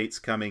United States,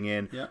 coming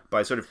in. Yeah.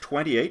 By sort of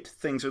 28,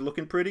 things are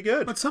looking pretty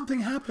good. But something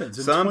happens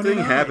in Something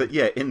happened,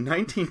 in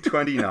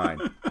 1929.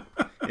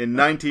 In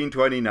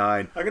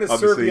 1929. I'm going to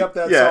serve you up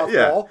that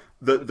softball.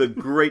 The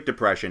Great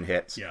Depression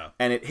hits. Yeah.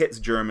 And it hits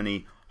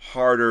Germany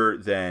harder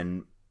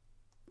than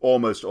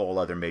almost all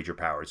other major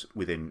powers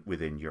within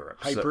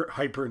Europe.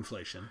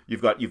 Hyperinflation.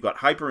 You've got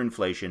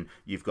hyperinflation.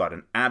 You've got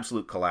an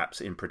absolute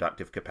collapse in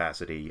productive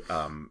capacity.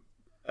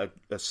 A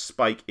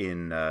spike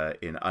in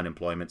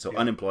unemployment. So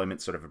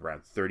unemployment's sort of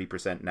around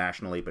 30%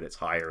 nationally, but it's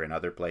higher in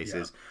other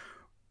places. Yeah.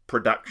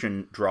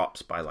 Production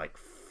drops by like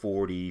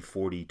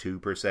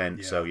 42%.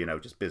 Yeah. So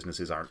just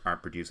businesses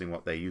aren't producing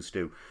what they used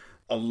to.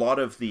 A lot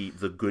of the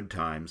good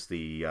times,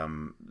 the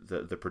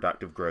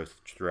productive growth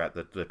throughout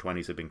the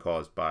 20s have been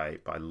caused by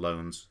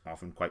loans,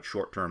 often quite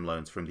short-term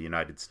loans from the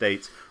United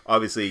States.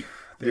 Obviously,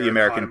 the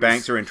American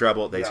banks are in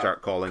trouble. They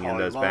start calling in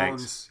those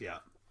banks. Yeah.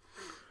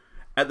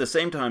 At the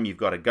same time, you've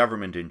got a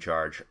government in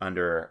charge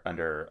under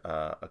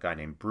a guy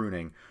named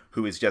Brüning,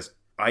 who is just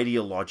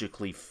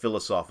ideologically,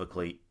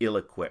 philosophically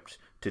ill-equipped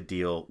to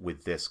deal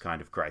with this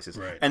kind of crisis.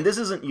 Right. And this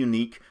isn't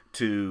unique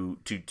to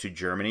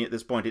Germany at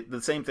this point.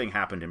 The same thing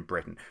happened in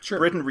Britain. Sure.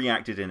 Britain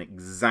reacted in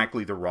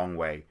exactly the wrong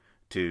way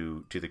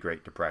to the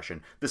Great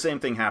Depression. The same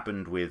thing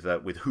happened with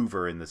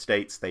Hoover in the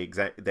States.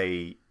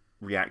 They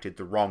reacted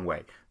the wrong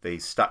way. They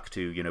stuck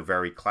to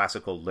very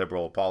classical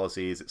liberal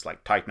policies. It's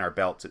like tighten our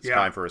belts. It's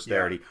time for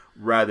austerity,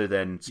 rather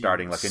than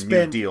starting a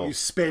New Deal. You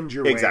spend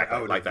your way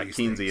out like that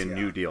Keynesian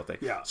New Deal thing.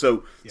 Yeah.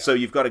 So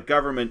you've got a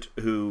government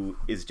who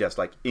is just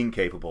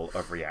incapable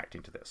of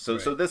reacting to this.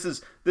 So this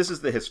is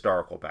the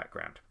historical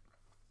background.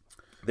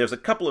 There's a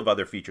couple of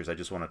other features I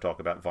just want to talk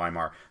about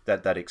Weimar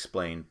that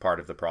explain part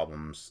of the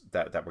problems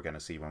that we're going to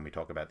see when we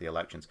talk about the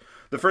elections.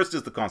 The first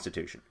is the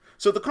Constitution.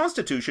 So the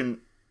Constitution,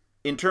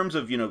 in terms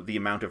of the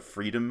amount of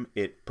freedom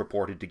it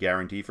purported to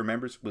guarantee for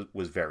members,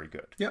 was very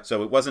good. Yeah.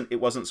 So it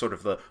wasn't sort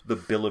of the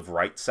Bill of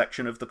Rights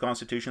section of the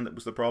Constitution that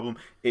was the problem.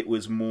 It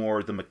was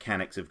more the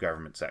mechanics of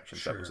government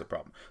sections that was the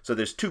problem. So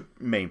there's two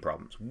main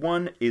problems.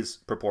 One is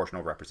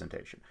proportional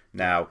representation.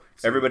 Now,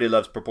 everybody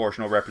loves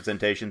proportional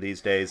representation these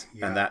days,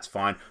 and that's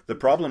fine. The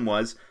problem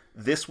was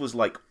this was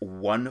like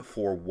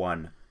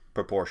 1-for-1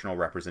 proportional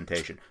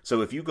representation.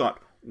 So if you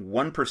got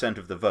 1%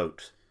 of the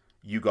vote,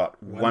 you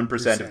got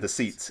 1% of the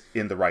seats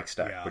in the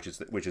Reichstag,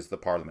 which is the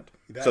parliament.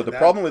 So the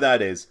problem with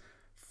that is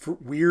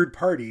weird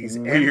parties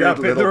end up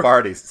little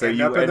parties. So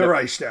you end up in the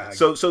Reichstag.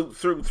 So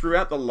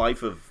throughout the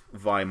life of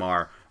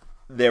Weimar,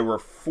 there were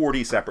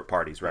 40 separate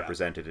parties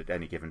represented at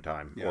any given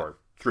time, or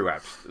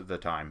throughout the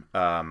time,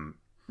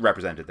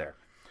 represented there.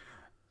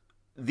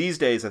 These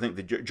days, I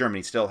think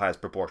Germany still has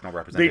proportional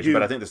representation,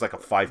 but I think there's like a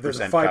 5%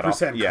 There's a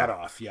 5%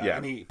 cutoff. Yeah.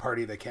 Any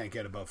party that can't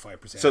get above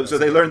 5%. So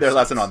they learned their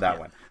lesson on that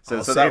one.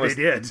 So that was,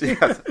 they did.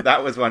 Yes,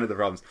 that was one of the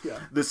problems. Yeah.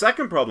 The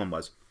second problem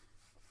was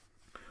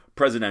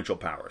presidential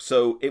power.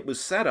 So it was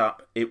set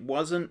up. It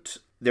wasn't.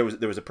 There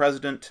was a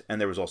president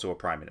and there was also a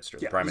prime minister.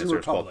 The prime minister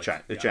was called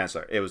the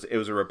chancellor. It was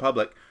a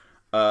republic.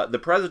 The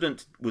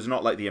president was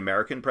not like the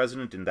American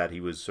president in that he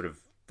was sort of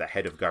the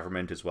head of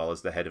government as well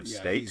as the head of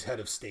state. He's head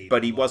of state.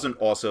 But he wasn't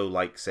also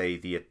like, say,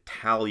 the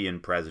Italian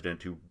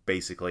president who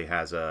basically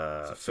has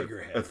a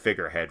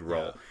figurehead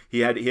role.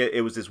 Yeah.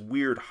 It was this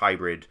weird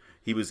hybrid.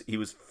 He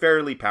was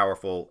fairly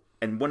powerful,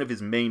 and one of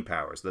his main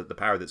powers, the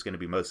power that's going to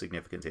be most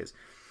significant, is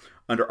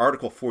under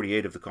Article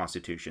 48 of the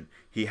Constitution,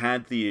 he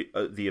had the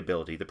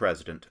ability, the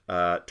president,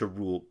 to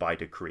rule by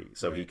decree.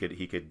 So he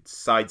could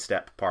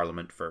sidestep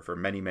Parliament for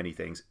many, many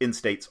things in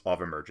states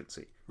of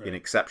emergency, in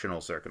exceptional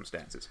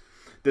circumstances.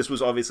 This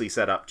was obviously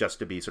set up just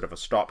to be sort of a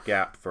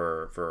stopgap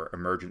for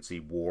emergency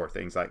war,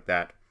 things like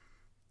that.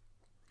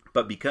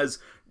 But because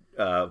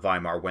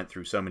Weimar went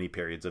through so many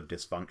periods of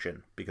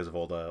dysfunction because of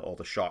all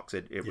the shocks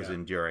it was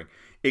enduring,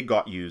 it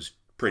got used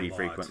pretty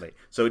frequently.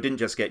 So it didn't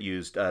just get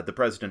used. The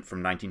president from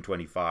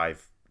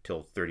 1925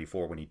 till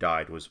 34 when he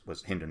died was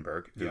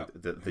Hindenburg,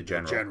 the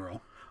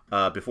general.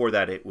 Before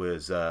that, it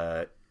was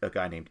a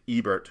guy named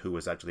Ebert, who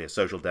was actually a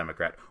social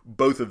democrat.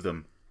 Both of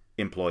them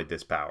employed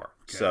this power.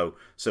 Okay.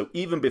 So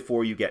even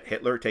before you get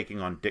Hitler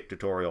taking on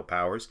dictatorial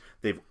powers,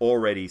 they've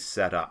already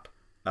set up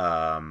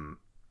a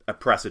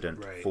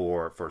precedent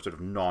for sort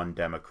of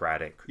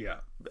non-democratic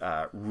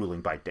ruling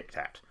by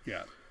diktat.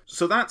 Yeah.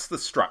 So that's the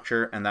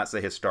structure, and that's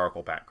the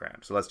historical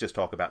background. So let's just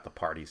talk about the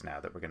parties now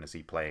that we're going to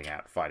see playing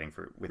out, fighting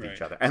with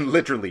each other, and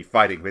literally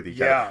fighting with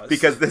each other.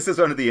 Because this is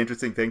one of the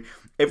interesting things.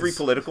 Every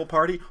political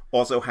party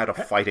also had a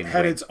fighting wing.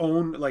 Had its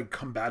own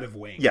combative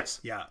wing. Yes.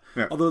 Yeah.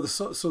 Although the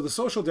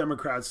Social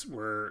Democrats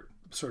were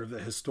sort of the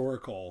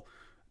historical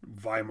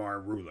Weimar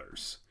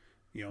rulers.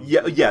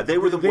 They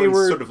were the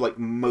ones sort of like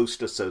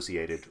most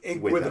associated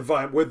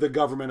with the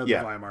government of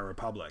the Weimar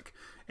Republic.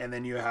 And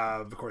then you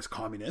have, of course,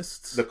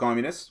 communists. The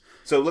communists.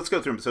 So let's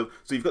go through them. So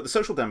you've got the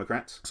Social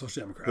Democrats.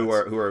 Who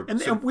are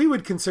and we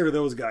would consider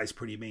those guys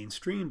pretty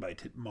mainstream by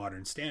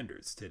modern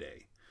standards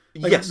today.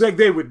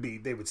 They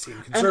would seem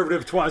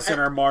conservative to us in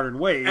our modern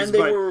ways, and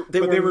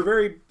they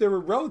were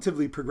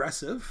relatively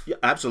progressive. Yeah,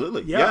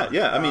 absolutely. Yeah.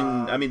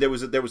 I mean, there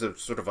was a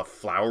sort of a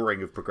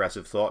flowering of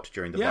progressive thought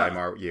during the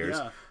Weimar years.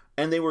 Yeah.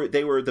 And they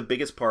were the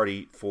biggest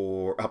party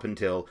for up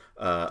until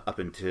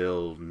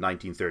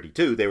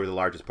 1932. They were the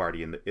largest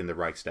party in the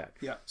Reichstag.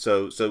 Yeah.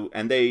 So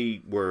and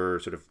they were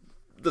sort of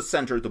the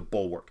center, the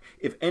bulwark.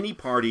 If any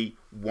party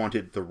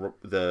wanted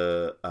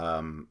the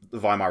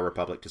Weimar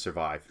Republic to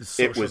survive,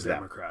 it was them.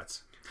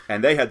 Democrats.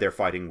 And they had their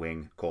fighting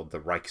wing called the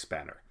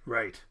Reichsbanner.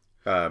 Right.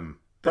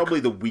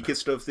 Probably the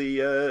weakest of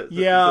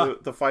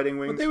the fighting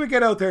wings. But they would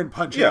get out there and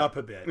punch it up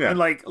a bit. Yeah. And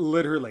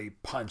literally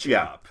punch it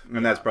up.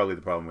 And that's probably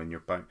the problem when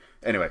you're punching.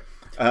 Anyway.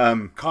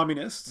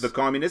 Communists. The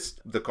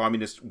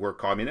communists were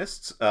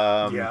communists.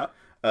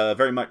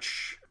 Very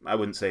much, I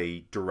wouldn't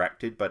say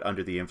directed, but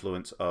under the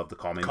influence of the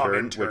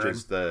Comintern, which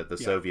is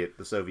the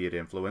Soviet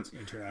influence.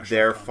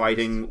 Their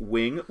fighting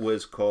wing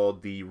was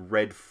called the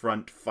Red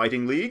Front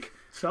Fighting League.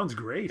 Sounds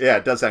great. Yeah,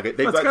 it does sound good.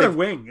 It's got a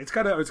wing. It's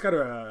got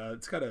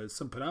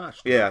some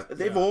panache. Yeah,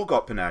 they've all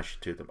got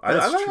panache to them. I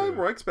like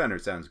Reichsbanner.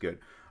 Sounds good.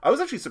 I was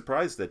actually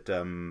surprised that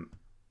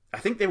I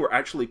think they were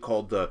actually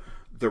called the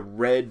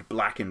red,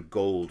 black, and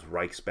gold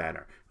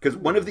Reichsbanner, because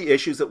one of the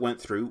issues that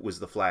went through was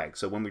the flag.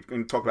 So when we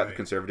talk about the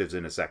conservatives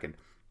in a second,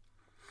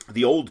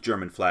 the old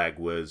German flag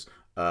was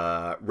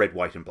red,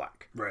 white, and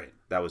black. Right.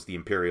 That was the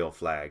imperial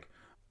flag.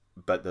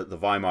 But the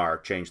Weimar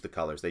changed the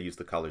colors. They used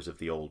the colors of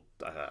the old,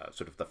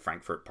 sort of the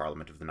Frankfurt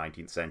Parliament of the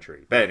 19th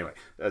century. But anyway,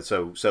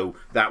 so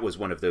that was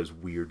one of those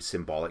weird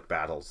symbolic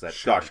battles that,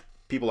 gosh,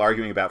 people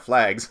arguing about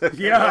flags.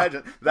 Yeah.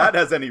 Imagine that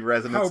has any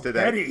resonance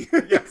today. Petty.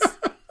 Yes.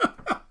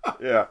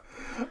 Yeah.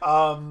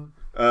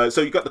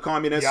 So you got the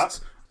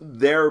communists. Yeah.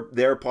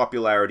 Their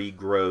popularity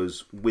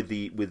grows with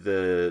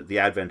the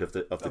advent of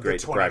the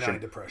Great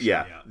Depression.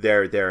 Yeah.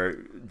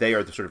 They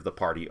are the sort of the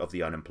party of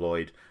the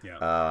unemployed.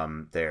 Yeah.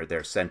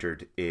 They're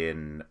centered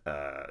in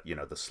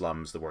the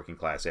slums, the working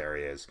class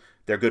areas.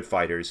 They're good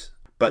fighters,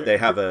 but they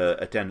have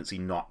a tendency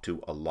not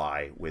to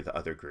ally with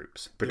other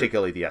groups,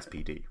 particularly the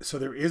SPD. So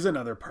there is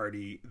another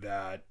party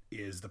that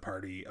is the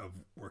party of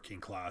working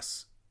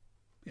class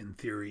in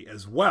theory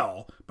as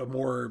well, but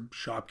more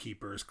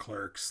shopkeepers,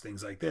 clerks,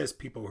 things like this,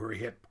 people who are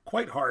hit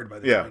quite hard by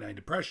the 29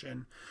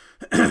 Depression,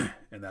 and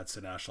that's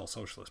the National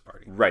Socialist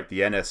Party. Right,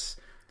 the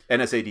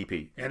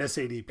NSADP,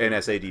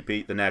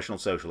 the National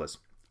Socialists.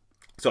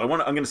 So I'm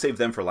going to save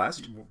them for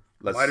last.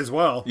 Might as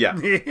well. Yeah,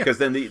 because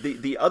then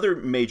the other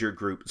major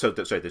group. So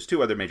there's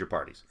two other major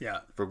parties. Yeah,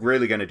 if we're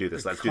really going to do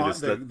this, let's do this.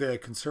 The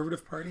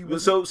Conservative Party.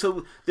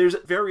 So there's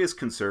various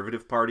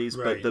conservative parties,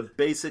 right. but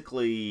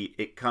basically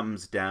it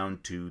comes down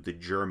to the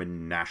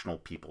German National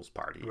People's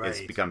Party. Right.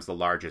 It becomes the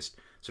largest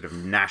sort of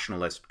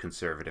nationalist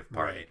conservative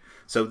party. Right.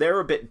 So they're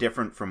a bit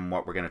different from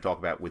what we're going to talk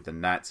about with the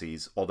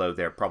Nazis, although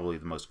they're probably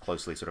the most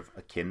closely sort of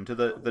akin to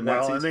the Nazis.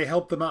 Well, and they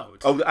helped them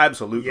out. Oh,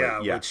 absolutely.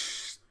 Yeah.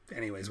 Which.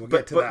 Anyways, we'll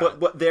get to that.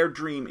 But what their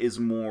dream is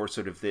more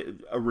sort of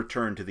a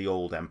return to the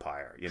old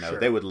empire. You know, sure.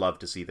 They would love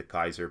to see the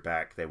Kaiser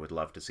back. They would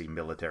love to see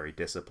military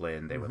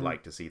discipline. They would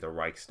like to see the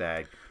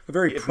Reichstag, a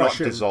very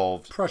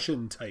dissolved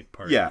Prussian type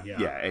party.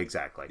 Yeah,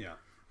 exactly. Yeah.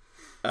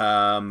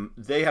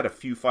 They had a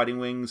few fighting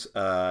wings.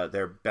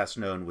 Their best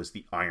known was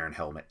the Iron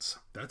Helmets.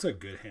 That's a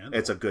good handle.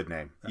 It's a good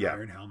name. The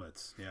Iron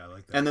Helmets. Yeah, I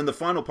like that. And then the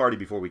final party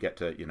before we get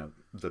to,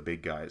 the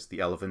big guys, the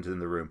elephant in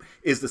the room,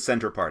 is the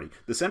Center Party.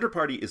 The Center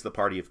Party is the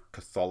party of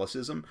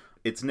Catholicism.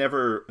 It's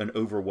never an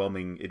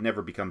overwhelming, it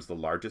never becomes the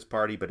largest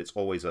party, but it's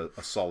always a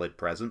solid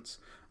presence.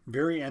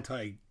 Very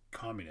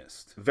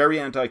anti-communist. Very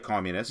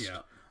anti-communist. Yeah.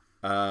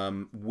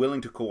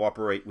 Willing to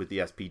cooperate with the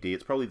SPD.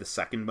 It's probably the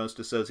second most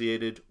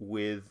associated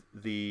with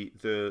the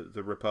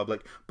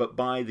Republic, but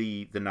by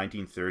the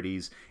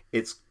 1930s,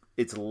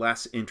 it's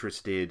less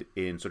interested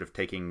in sort of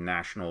taking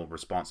national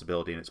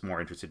responsibility, and it's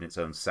more interested in its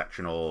own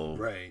sectional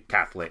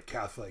Catholic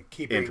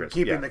keeping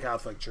the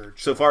Catholic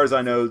Church. So far as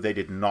I know, they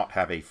did not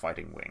have a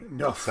fighting wing.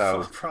 No,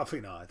 so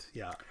probably not.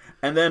 Yeah.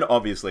 And then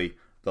obviously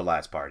the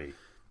last party,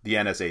 the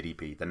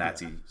NSADP, the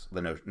Nazis,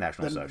 the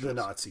National Socialists. The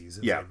Nazis,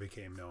 as they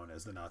became known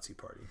as the Nazi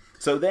Party.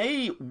 So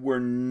they were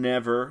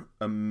never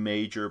a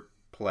major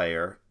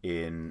player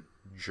in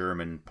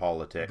German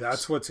politics.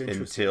 That's what's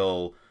interesting.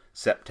 Until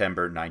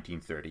September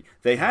 1930.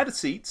 They had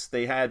seats.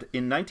 They had,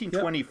 in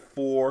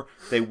 1924,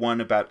 they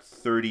won about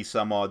 30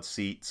 some odd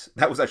seats.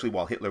 That was actually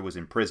while Hitler was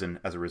in prison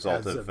as a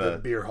result of the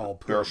beer hall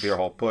putsch. Beer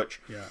hall putsch.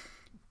 Yeah.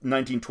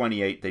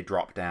 1928, they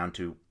dropped down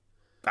to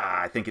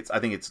I think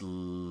it's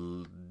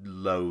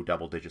low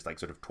double digits, like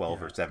sort of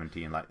 12 or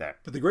 17, like that.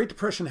 But the Great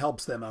Depression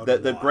helps them out.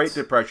 The Great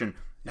Depression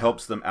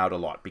helps them out a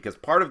lot, because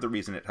part of the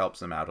reason it helps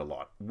them out a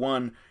lot,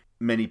 one,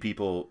 many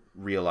people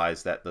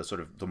realize that the sort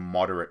of the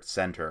moderate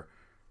center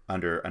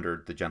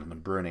under the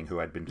gentleman Brüning, who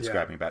I'd been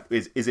describing about,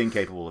 is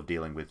incapable of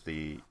dealing with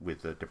the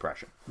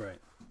Depression. Right.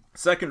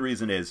 Second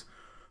reason is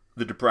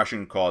the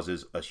Depression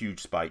causes a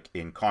huge spike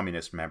in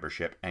communist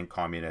membership and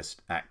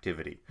communist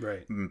activity.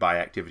 Right. By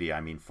activity, I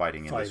mean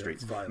fighting in the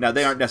streets. Violence. Now,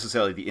 they aren't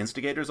necessarily the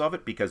instigators of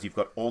it, because you've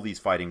got all these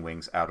fighting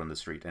wings out on the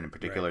street, and in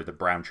particular the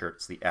brown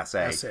shirts, the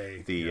SA.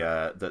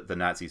 The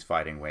Nazis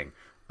fighting wing.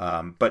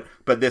 But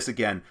this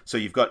again, so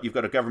you've got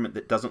a government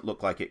that doesn't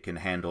look like it can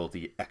handle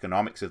the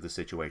economics of the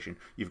situation.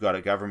 You've got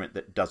a government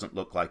that doesn't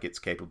look like it's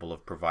capable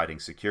of providing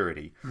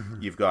security.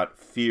 Mm-hmm. You've got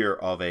fear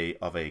of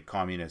a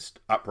communist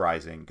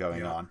uprising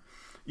going on.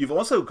 You've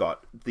also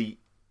got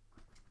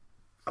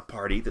a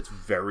party that's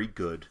very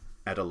good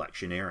at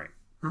electioneering.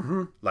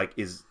 Mm-hmm. Like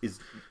is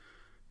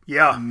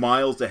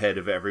miles ahead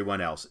of everyone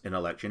else in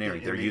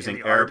electioneering. They're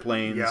using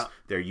airplanes. Yeah.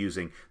 They're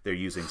using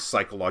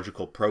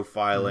psychological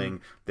profiling.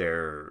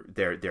 Mm-hmm.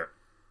 They're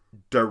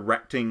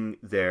directing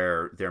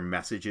their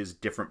messages,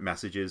 different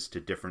messages,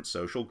 to different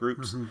social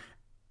groups.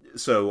 Mm-hmm.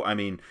 So, I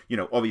mean,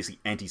 obviously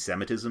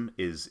anti-Semitism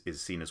is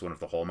seen as one of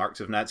the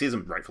hallmarks of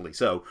Nazism, rightfully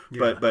so.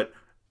 Yeah. But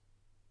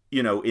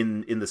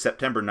in the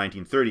September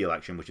 1930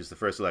 election, which is the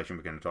first election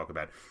we're going to talk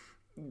about,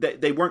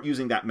 they weren't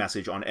using that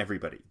message on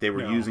everybody. They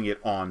were using it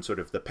on sort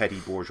of the petty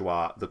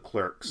bourgeois, the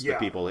clerks, the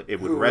people it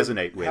would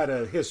resonate with. Had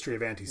a history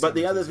of anti-Semitism. But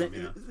the other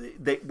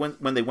thing,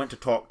 when they went to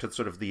talk to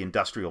sort of the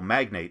industrial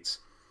magnates,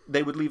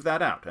 they would leave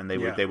that out, and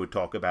they would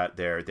talk about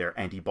their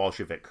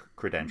anti-Bolshevik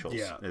credentials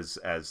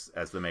as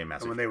the main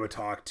message. And when they would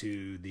talk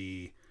to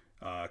the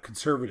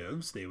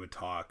conservatives, they would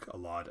talk a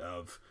lot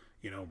of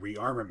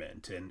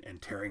rearmament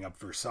and tearing up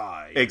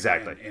Versailles,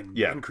 exactly, and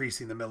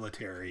increasing the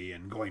military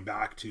and going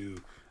back to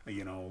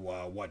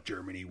what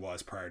Germany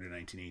was prior to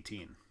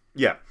 1918.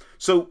 Yeah.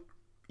 So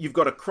you've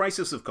got a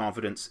crisis of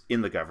confidence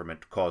in the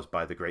government caused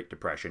by the Great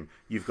Depression.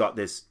 You've got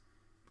this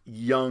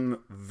young,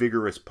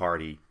 vigorous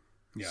party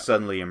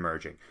suddenly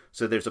emerging.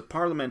 So there's a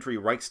parliamentary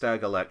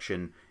Reichstag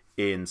election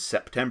in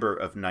September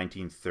of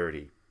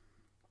 1930.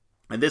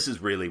 And this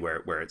is really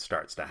where it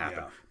starts to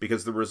happen,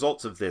 because the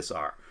results of this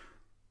are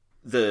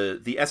the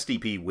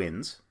SDP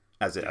wins,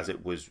 as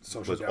it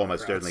was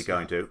almost certainly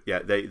going to. Yeah,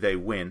 they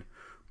win.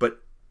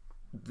 But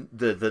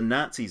the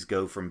Nazis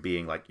go from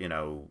being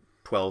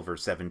 12 or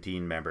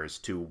 17 members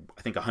to,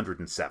 I think,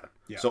 107.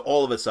 Yeah. So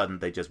all of a sudden,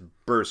 they just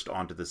burst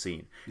onto the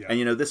scene. Yeah.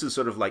 And, this is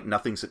sort of like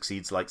nothing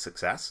succeeds like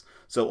success.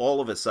 So all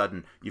of a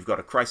sudden, you've got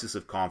a crisis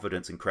of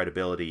confidence and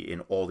credibility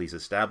in all these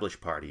established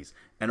parties.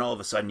 And all of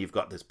a sudden, you've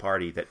got this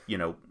party that,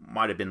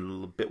 might have been a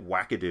little bit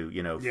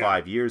wackadoo,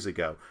 5 years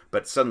ago,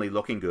 but suddenly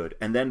looking good.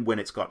 And then when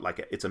it's got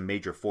it's a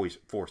major force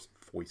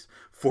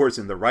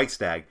in the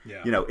Reichstag,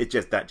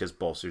 that just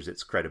bolsters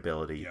its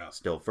credibility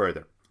still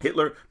further.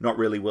 Hitler, not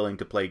really willing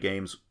to play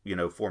games,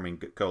 forming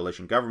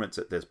coalition governments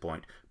at this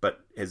point,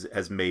 but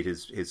has made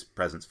his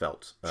presence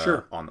felt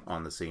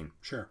on the scene.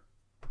 Sure.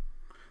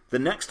 The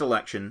next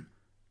election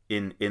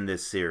in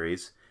this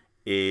series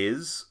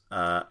is,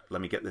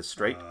 let me get this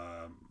straight.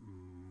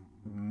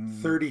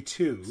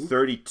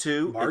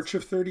 32. March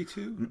of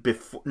 32?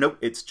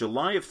 It's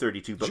July of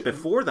 32, but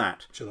before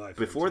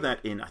that,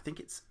 in, I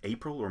think it's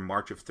April or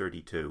March of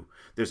 32,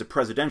 there's a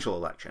presidential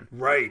election.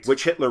 Right.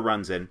 Which Hitler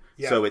runs in.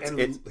 Yeah, so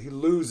he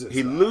loses.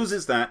 He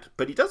loses that,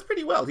 but he does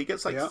pretty well. He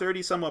gets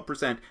 30 some odd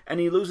 %, and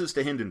he loses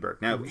to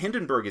Hindenburg. Now,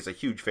 Hindenburg is a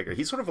huge figure.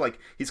 He's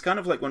kind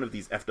of like one of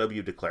these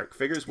F.W. de Klerk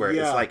figures where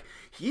it's like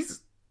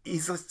he's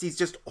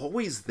just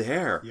always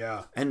there.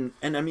 Yeah. And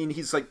I mean,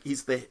 he's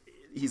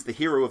the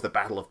hero of the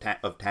Battle of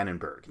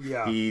Tannenberg.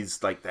 Yeah.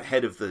 He's like the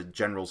head of the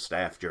general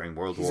staff during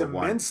World War I. He's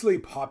immensely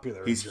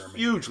popular in Germany.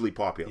 He's hugely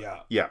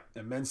popular. Yeah.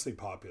 Immensely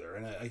popular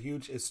and a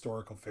huge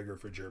historical figure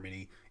for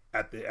Germany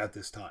at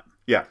this time.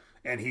 Yeah.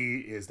 And he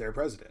is their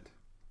president.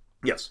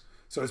 Yes.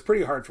 So it's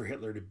pretty hard for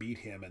Hitler to beat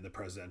him in the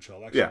presidential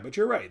election. Yeah. But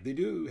you're right. They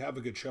do have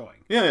a good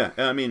showing. Yeah.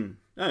 I mean,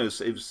 it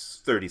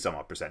was 30 some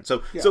odd %.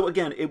 So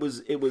again, it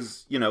was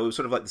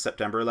sort of like the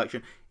September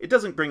election. It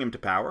doesn't bring him to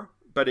power,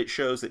 but it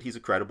shows that he's a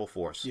credible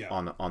force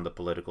on the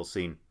political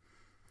scene.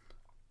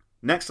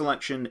 Next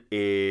election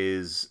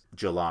is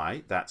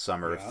July, that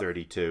summer of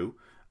 32.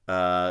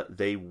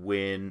 They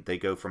win. They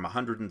go from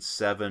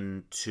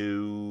 107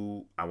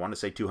 to, I want to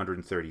say,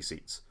 230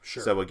 seats.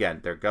 Sure. So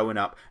again, they're going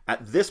up.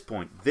 At this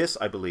point, this,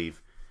 I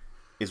believe,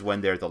 is when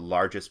they're the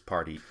largest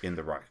party in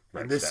the Reich.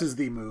 And this is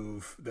the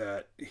move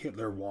that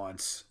Hitler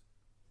wants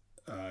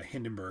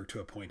Hindenburg to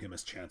appoint him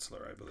as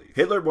chancellor, I believe.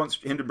 Hitler wants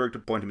Hindenburg to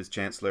appoint him as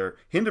chancellor.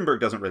 Hindenburg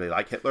doesn't really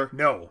like Hitler.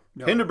 No.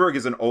 Hindenburg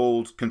is an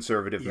old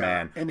conservative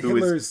man. And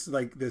Hitler's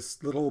like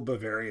this little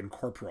Bavarian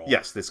corporal.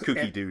 Yes, this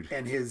kooky dude.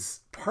 And his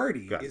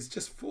party is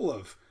just full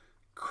of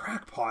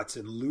crackpots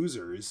and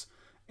losers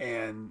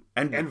and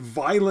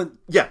violent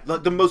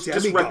like the most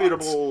demigods.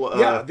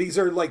 Disreputable these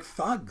are like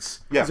thugs.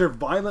 These are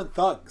violent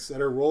thugs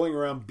that are rolling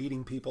around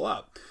beating people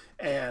up.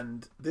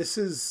 And this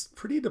is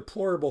pretty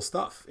deplorable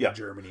stuff in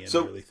Germany in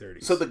the early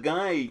 30s. So the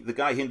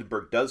guy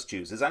Hindenburg does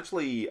choose is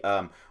actually,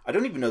 I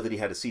don't even know that he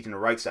had a seat in the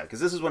Reichstag, because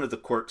this is one of the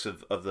quirks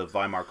of the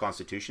Weimar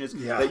Constitution, is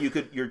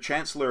that your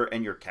chancellor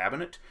and your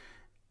cabinet,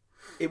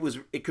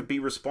 it could be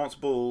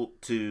responsible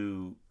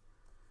to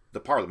the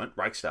parliament,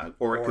 Reichstag,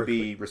 or it could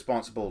be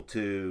responsible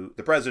to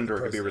the president, or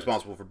it could be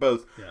responsible for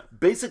both. Yeah.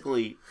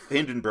 Basically,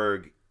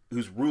 Hindenburg,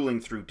 who's ruling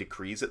through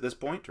decrees at this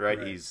point,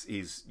 right?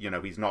 He's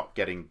not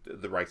getting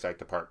the Reichstag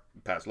to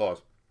pass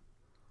laws.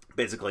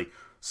 Basically,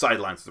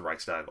 sidelines the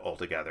Reichstag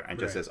altogether and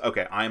just says,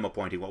 "Okay, I am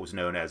appointing what was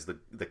known as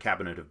the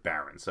Cabinet of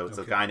Barons." So it's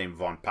a guy named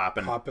von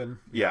Papen.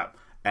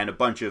 And a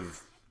bunch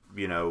of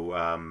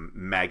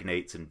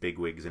magnates and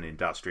bigwigs and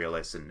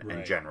industrialists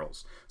and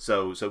generals.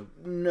 So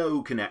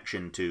no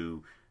connection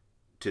to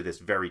this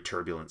very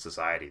turbulent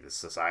society. This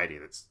society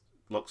that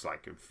looks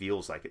like and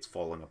feels like it's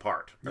falling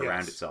apart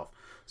around itself.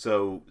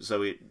 So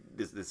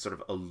this sort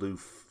of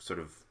aloof, sort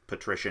of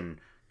patrician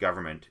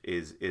government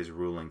is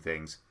ruling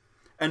things,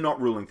 and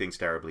not ruling things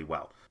terribly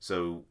well.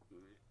 So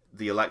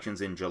the election's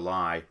in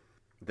July.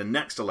 The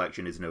next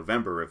election is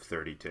November of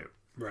 32.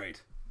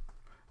 Right.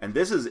 And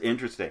this is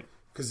interesting.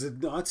 Because the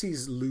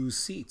Nazis lose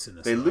seats in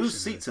this election. They lose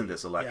seats in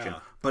this election,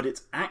 but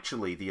it's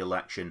actually the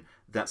election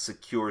that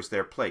secures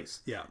their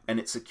place. Yeah. And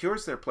it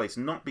secures their place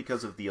not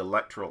because of the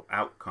electoral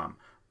outcome,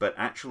 but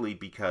actually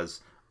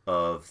because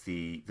of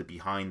the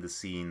behind the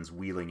scenes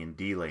wheeling and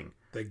dealing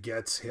that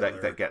gets Hitler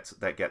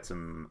that gets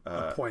him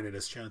appointed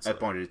as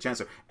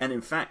chancellor. And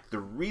in fact, the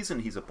reason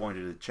he's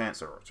appointed as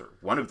chancellor, or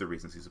one of the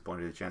reasons he's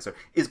appointed as chancellor,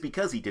 is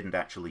because he didn't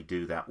actually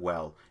do that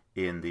well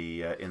in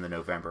the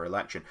November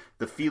election.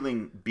 The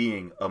feeling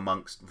being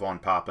amongst von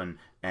Papen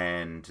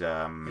and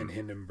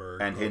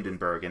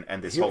Hindenburg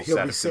and this whole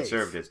set of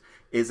conservatives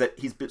is that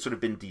he's sort of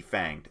been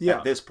defanged. Yeah.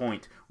 At this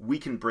point, we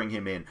can bring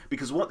him in,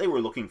 because what they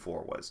were looking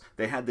for was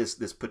they had this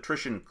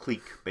patrician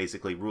clique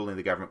basically ruling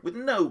the government with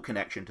no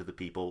connection to the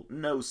people,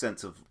 no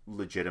sense of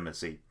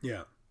legitimacy.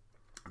 Yeah.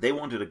 They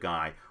wanted a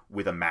guy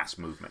with a mass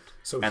movement.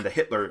 And the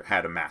Hitler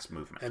had a mass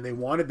movement. And they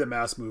wanted the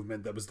mass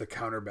movement that was the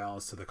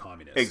counterbalance to the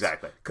communists.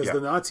 Exactly. Because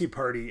the Nazi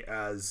Party,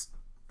 as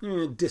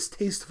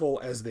distasteful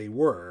as they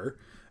were,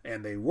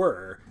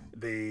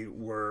 they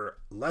were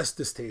less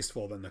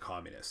distasteful than the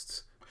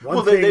communists.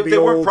 They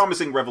weren't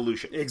promising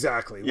revolution.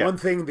 Exactly. Yeah. One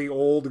thing the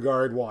old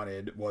guard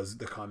wanted was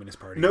the Communist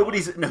Party.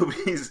 Nobody's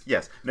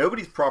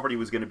property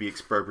was going to be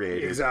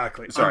expropriated.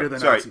 Exactly. Under the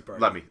Nazi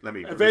Party. Let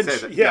me eventually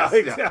say that. Yeah,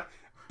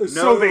 exactly.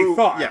 So they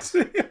thought. Yes.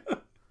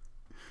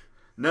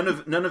 None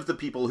of the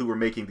people who were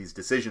making these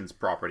decisions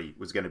property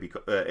was going to be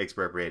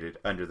expropriated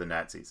under the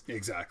Nazis.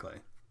 Exactly.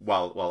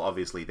 While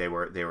obviously they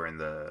were in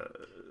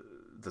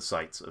the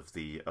sights of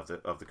the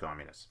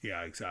communists.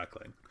 Yeah,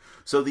 exactly.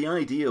 So the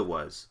idea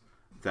was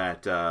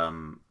that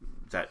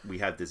we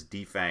had this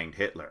defanged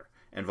Hitler,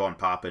 and von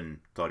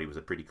Papen thought he was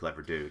a pretty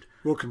clever dude.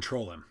 We'll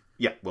control him.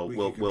 Yeah,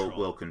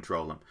 we'll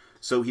control him.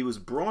 So he was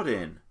brought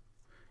in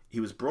He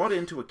was brought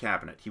into a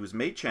cabinet. He was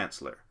made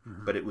chancellor,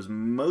 but it was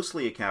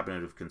mostly a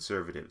cabinet of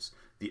conservatives.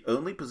 The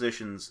only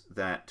positions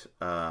that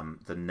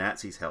the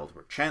Nazis held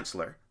were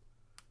chancellor,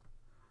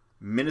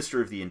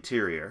 minister of the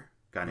interior,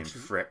 a guy named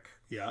Frick,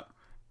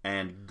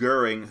 and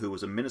Goering, who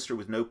was a minister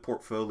with no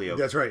portfolio.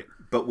 That's right.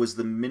 But was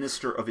the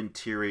minister of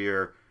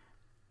interior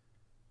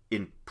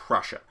in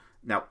Prussia.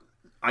 Now,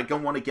 I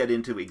don't want to get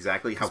into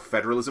exactly how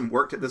federalism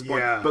worked at this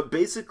point, but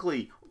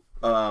basically,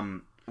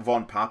 von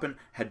Papen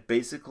had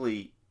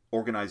basically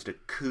organized a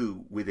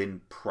coup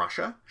within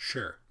Prussia.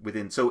 Sure.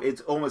 So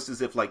it's almost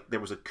as if like there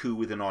was a coup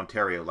within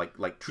Ontario,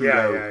 like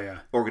Trudeau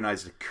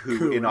organized a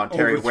coup in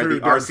Ontario when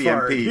the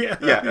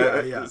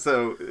RCMP.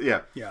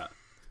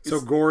 So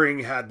Goring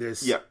had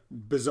this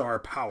bizarre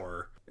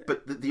power.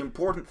 But the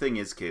important thing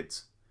is,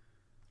 kids,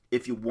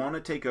 if you want to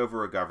take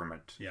over a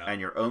government and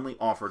you're only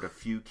offered a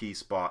few key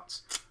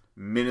spots,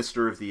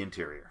 Minister of the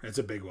Interior. It's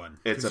a big one.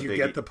 It's you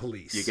get the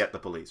police. You get the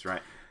police,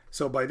 right?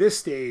 So by this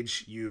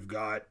stage, you've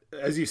got,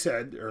 as you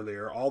said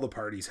earlier, all the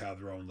parties have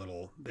their own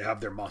they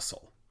have their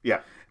muscle. Yeah.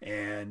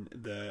 And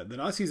the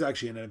Nazis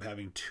actually ended up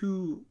having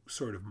two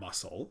sort of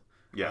muscle.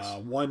 Yes.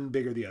 One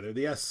bigger than the other.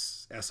 The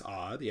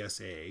SA, the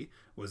SA,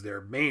 was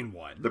their main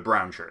one. The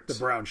brown shirts. The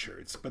brown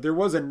shirts. But there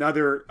was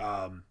another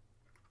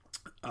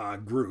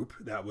group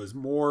that was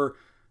more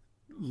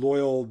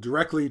loyal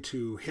directly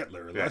to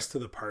Hitler, less to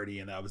the party,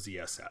 and that was the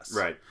SS.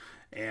 Right.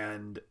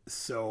 And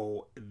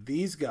so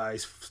these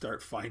guys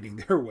start finding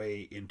their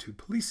way into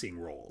policing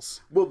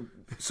roles. Well,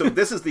 so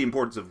this is the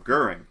importance of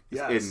Goering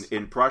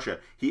in Prussia.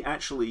 He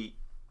actually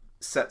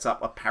sets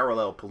up a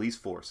parallel police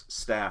force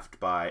staffed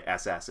by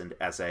SS and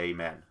SA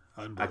men.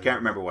 I can't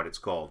remember what it's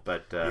called,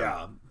 but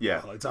well,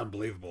 it's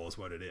unbelievable is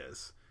what it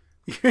is.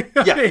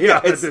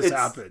 This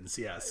happens.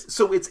 Yes.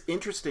 So it's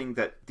interesting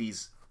that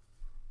these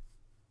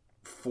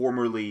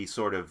formerly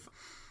sort of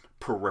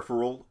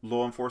peripheral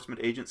law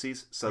enforcement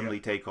agencies suddenly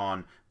take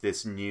on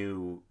this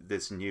new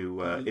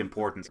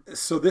importance.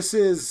 So this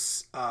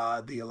is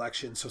the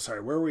election. So sorry,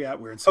 where are we at?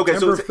 We're in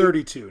September of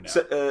 32 now.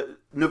 So,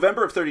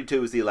 November of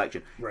 32 is the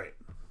election. Right.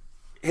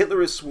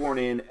 Hitler is sworn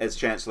in as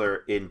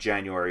chancellor in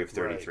January of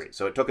 33. Right.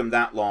 So it took him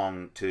that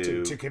long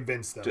to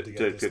convince them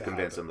to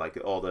convince them, like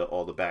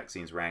all the back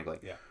scenes wrangling.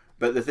 Yeah.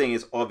 But the thing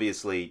is,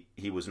 obviously,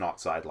 he was not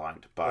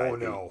sidelined by.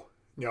 No,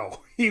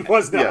 he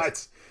was not.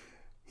 Yes.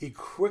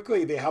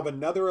 They have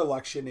another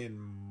election in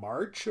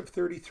March of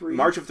 33.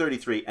 March of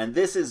 33, and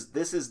this is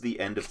the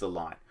end of the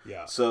line.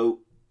 Yeah. So,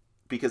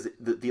 because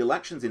the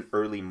election's in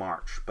early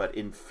March, but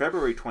in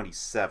February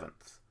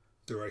 27th,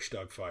 the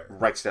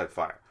Reichstag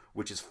fire,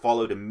 which is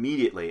followed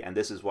immediately, and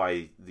this is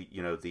why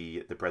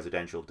the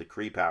presidential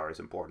decree power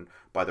is important,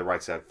 by the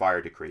Reichstag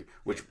fire decree,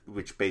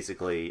 which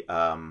basically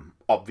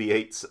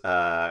obviates,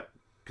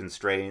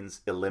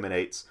 constrains,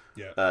 eliminates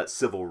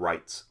civil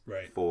rights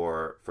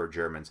for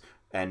Germans.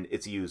 And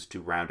it's used to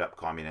round up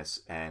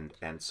communists and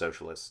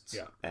socialists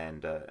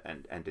and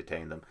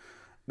detain them,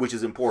 which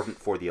is important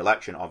for the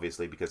election,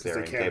 obviously, because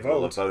they're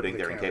incapable of voting,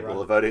 they're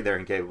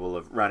incapable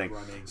of running.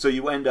 So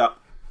you end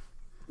up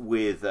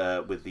with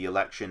the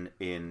election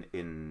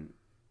in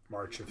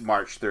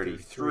March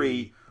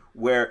 33,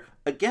 where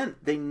again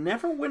they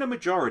never win a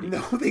majority.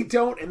 No, they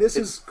don't, and this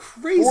is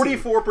crazy.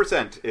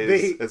 44%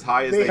 is as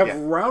high as they have get.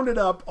 Rounded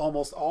up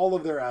almost all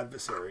of their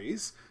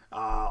adversaries.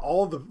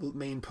 All of the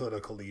main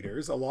political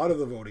leaders, a lot of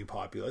the voting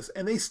populace,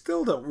 and they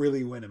still don't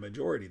really win a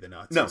majority. The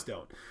Nazis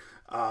don't.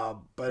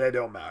 But it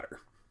don't matter.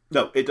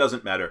 No, it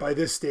doesn't matter. By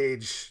this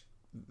stage,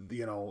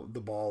 the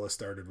ball has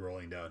started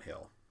rolling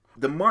downhill.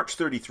 The March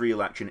 33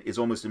 election is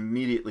almost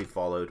immediately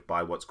followed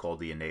by what's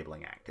called the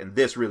Enabling Act. And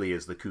this really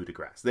is the coup de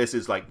grace. This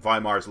is like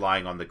Weimar's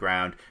lying on the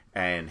ground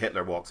and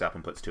Hitler walks up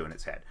and puts two in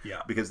its head.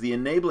 Yeah. Because the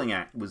Enabling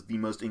Act was the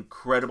most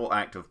incredible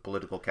act of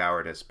political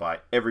cowardice by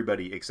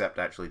everybody except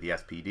actually the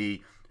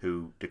SPD,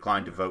 who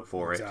declined to vote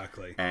for it,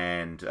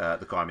 and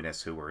the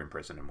communists who were in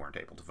prison and weren't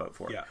able to vote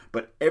for it.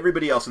 But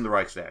everybody else in the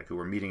Reichstag, who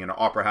were meeting in an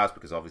opera house,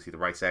 because obviously the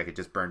Reichstag had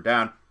just burned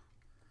down,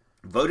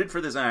 voted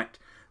for this act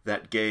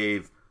that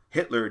gave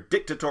Hitler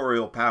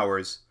dictatorial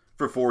powers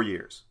for 4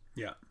 years.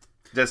 Yeah.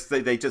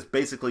 They just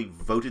basically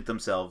voted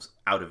themselves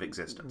out of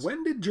existence.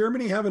 When did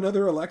Germany have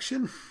another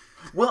election?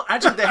 Well,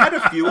 actually, they had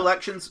a few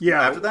elections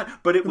after that,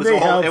 but it was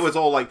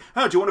all like,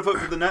 oh, do you want to vote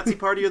for the Nazi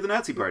Party or the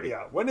Nazi Party?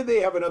 Yeah. When did they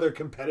have another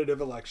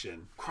competitive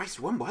election? Christ,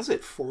 when was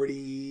it?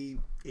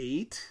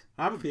 48?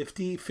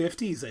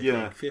 50s, I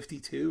think.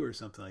 52 or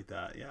something like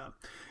that. Yeah.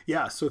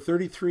 Yeah, so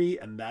 33,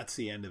 and that's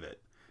the end of it.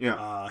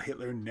 Yeah.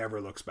 Hitler never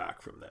looks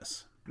back from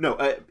this.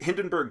 No,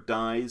 Hindenburg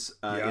dies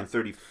in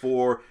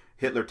 34.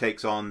 Hitler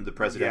takes on the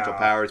presidential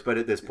powers, but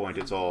at this point,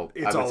 it's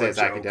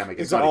academic.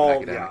 It's all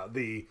academic.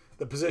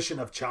 The position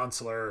of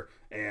chancellor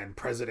and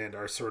president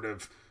are sort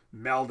of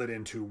melded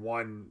into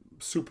one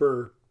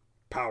super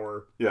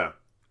power. Yeah.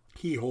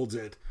 He holds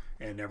it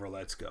and never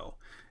lets go.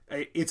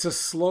 It's a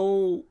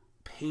slow,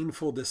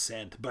 painful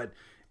descent, but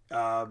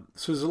so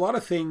there's a lot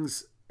of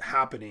things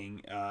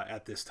happening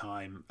at this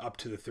time up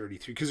to the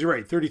 33, because you're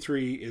right,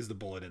 33 is the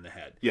bullet in the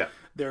head. Yeah.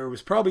 There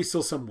was probably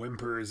still some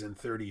whimpers in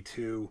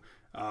 32,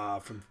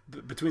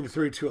 between the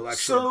 32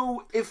 elections.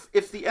 So if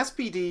the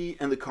SPD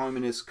and the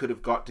communists could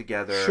have got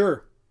together,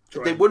 sure,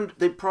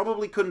 they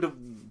probably couldn't have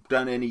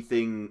done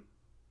anything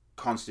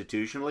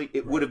constitutionally.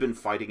 It would have been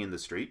fighting in the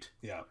street.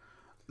 Yeah.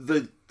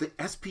 The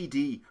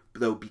SPD,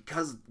 though,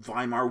 because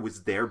Weimar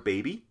was their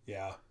baby,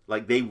 yeah,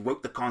 like they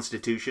wrote the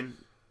Constitution,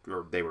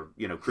 or they were,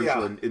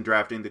 crucial in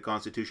drafting the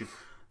Constitution.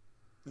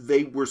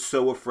 They were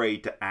so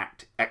afraid to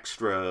act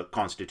extra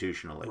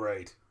constitutionally.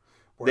 Right.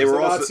 Whereas the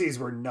Nazis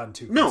were none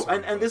too concerned.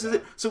 No, and this is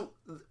it. So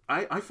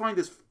I find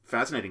this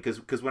fascinating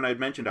because when I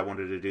mentioned I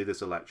wanted to do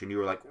this election, you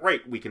were like,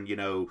 right, we can,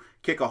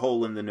 kick a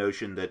hole in the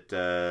notion that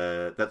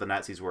the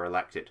Nazis were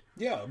elected.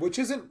 Yeah, which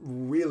isn't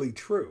really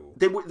true.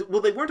 They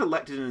weren't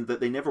elected in that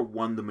they never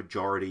won the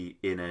majority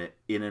in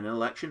an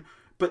election,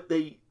 but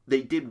they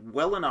did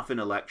well enough in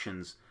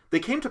elections. They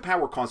came to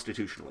power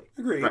constitutionally.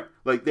 Agreed. Right?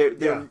 Like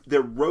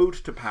their road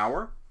to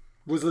power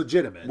was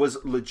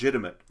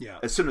legitimate. Yeah.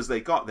 As soon as they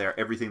got there,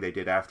 everything they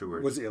did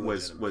afterwards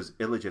was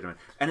illegitimate.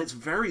 And it's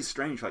very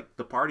strange. Like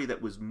the party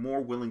that was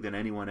more willing than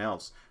anyone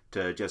else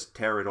to just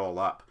tear it all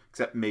up,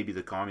 except maybe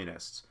the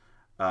communists.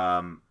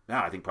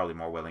 I think probably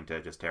more willing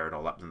to just tear it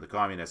all up than the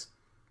communists,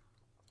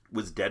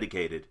 was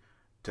dedicated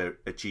to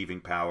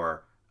achieving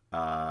power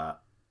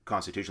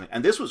constitutionally.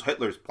 And this was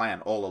Hitler's plan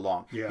all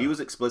along. Yeah. He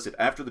was explicit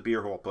after the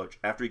Beer Hall Putsch,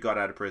 after he got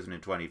out of prison in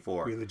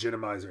 1924. We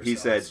legitimize ourselves. He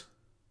said,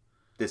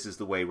 this is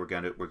the way we're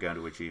going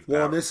to achieve power.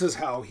 Well, and this is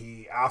how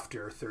he,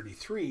 after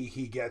 1933,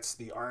 he gets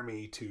the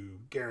army to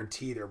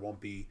guarantee there won't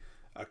be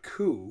a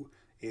coup.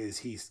 Is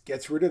he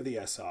gets rid of the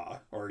SA,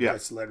 or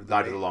gets rid of the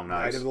Night of the Long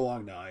Knives. Night of the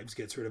Long Knives,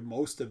 gets rid of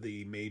most of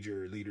the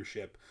major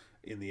leadership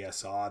in the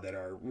SA that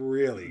are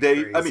really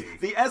crazy. I mean,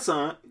 the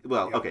SA.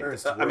 Well, okay.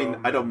 I mean,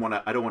 I don't want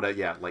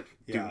to.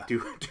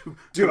 Do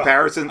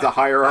comparisons, a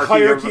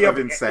hierarchy of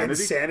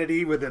insanity.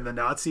 Insanity within the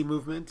Nazi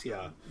movement.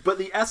 Yeah, but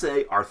the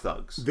SA are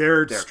thugs.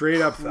 They're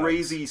straight up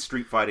crazy thugs.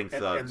 Street fighting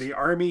thugs, and the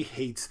army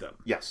hates them.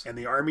 Yes, and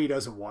the army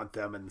doesn't want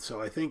them, and so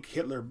I think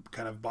Hitler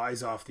kind of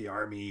buys off the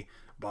army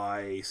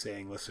by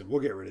saying, "Listen,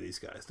 we'll get rid of these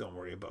guys. Don't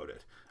worry about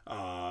it.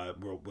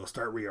 We'll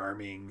start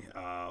rearming.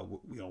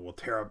 We'll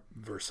tear up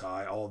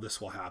Versailles. All of this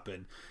will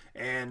happen."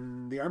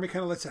 And the army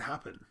kind of lets it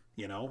happen.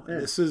 And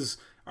this is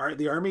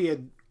the army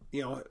had.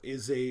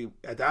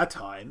 At that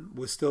time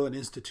was still an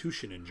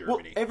institution in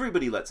Germany. Well,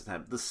 everybody lets it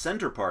happen. The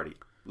Center Party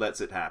lets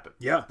it happen.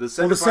 Yeah, the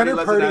Center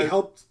Party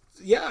helped.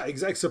 Yeah,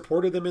 exactly.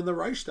 Supported them in the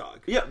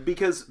Reichstag. Yeah,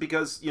 because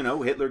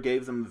Hitler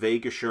gave them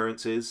vague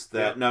assurances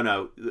that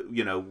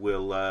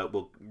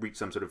we'll reach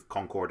some sort of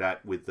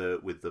concordat with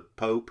the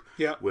Pope.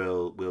 Yeah,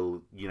 we'll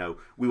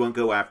we won't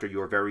go after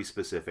your very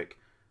specific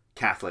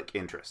Catholic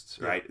interests.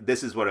 Right. Yeah.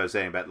 This is what I was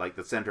saying about like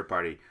the Center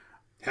Party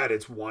had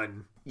its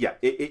one. Yeah,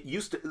 it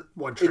used to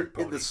one trick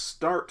pony. At the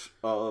start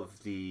of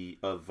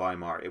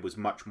Weimar, it was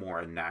much more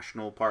a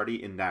national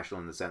party, national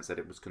in the sense that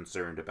it was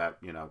concerned about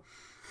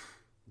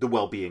the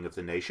well-being of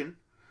the nation.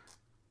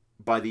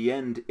 By the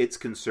end, it's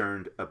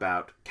concerned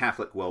about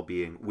Catholic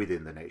well-being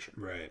within the nation.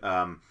 Right.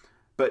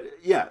 But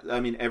yeah, I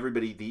mean,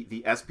 everybody,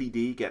 the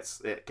SPD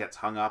gets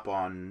hung up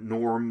on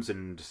norms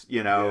and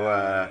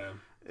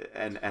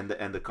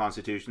and the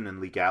Constitution and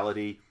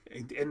legality,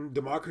 and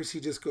democracy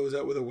just goes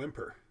out with a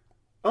whimper.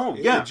 Oh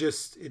yeah, it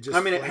just. I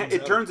mean,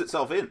 it turns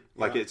itself in.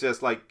 Like it's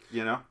just like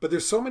But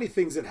there's so many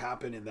things that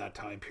happen in that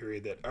time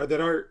period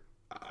that are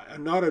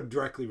not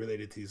directly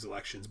related to these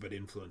elections, but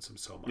influence them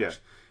so much.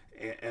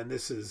 Yeah. And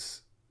this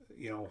is,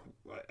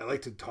 I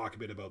like to talk a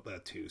bit about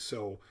that too.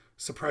 So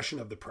suppression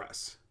of the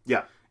press.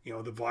 Yeah.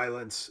 The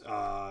violence.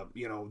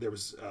 There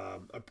was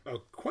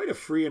quite a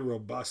free and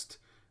robust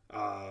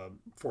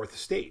fourth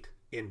estate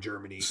in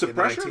Germany.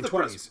 Suppression in the 1920s. Of the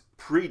press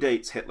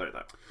predates Hitler,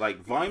 though.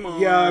 Like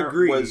Weimar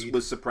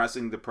was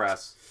suppressing the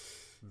press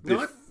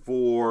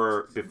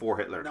before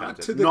Hitler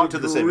comes in. Not to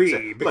the same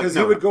extent. Because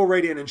he would go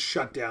right in and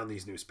shut down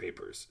these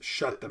newspapers.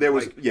 Shut them.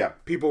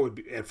 People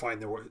would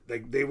find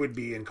they would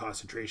be in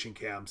concentration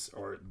camps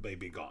or they'd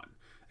be gone.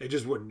 They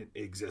just wouldn't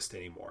exist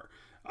anymore.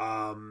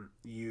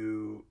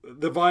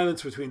 The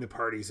violence between the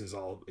parties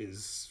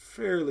is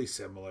fairly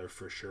similar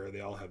for sure. They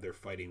all have their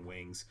fighting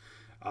wings.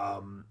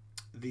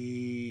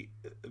 Very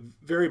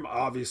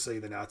obviously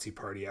the Nazi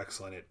Party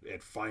excellent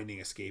at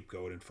finding a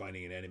scapegoat and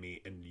finding an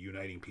enemy and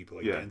uniting people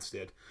against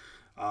it.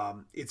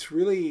 It's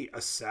really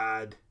a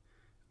sad.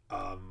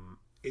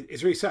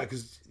 It's really sad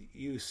because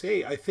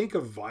I think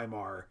of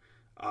Weimar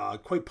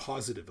quite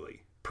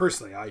positively.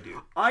 Personally, I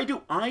do.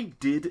 I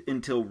did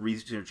until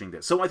researching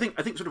this. So I think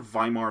sort of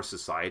Weimar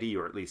society,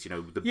 or at least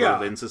the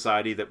Berlin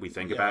society that we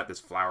think about, this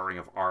flowering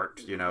of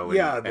art,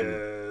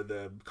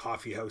 the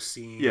coffee house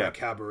scene, the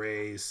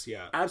cabarets,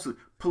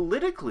 absolutely.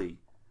 Politically,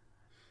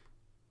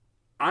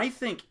 I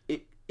think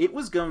it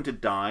was going to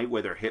die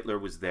whether Hitler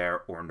was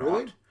there or not.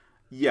 Really?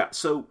 Yeah.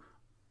 So,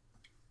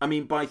 I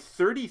mean, by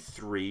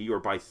 1933 or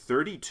by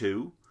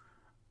 1932.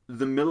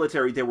 The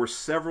military, there were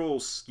several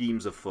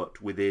schemes afoot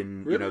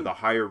within, the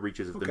higher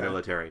reaches of the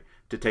military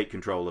to take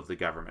control of the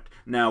government.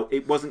 Now,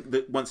 it wasn't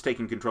that once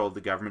taking control of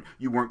the government,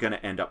 you weren't going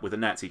to end up with a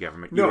Nazi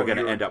government. You were going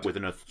to end up with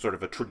a sort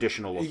of a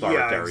traditional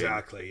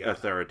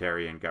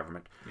authoritarian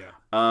government. Yeah.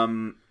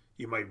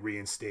 You might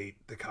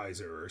reinstate the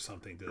Kaiser or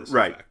something to this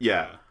effect.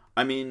 Yeah.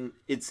 I mean,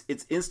 its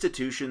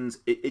institutions,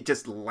 it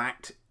just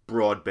lacked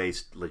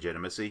broad-based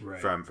legitimacy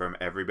from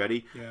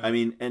everybody. Yeah. I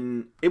mean,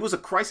 and it was a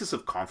crisis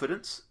of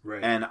confidence.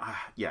 Right. And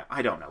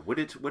I don't know. Would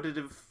it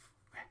have?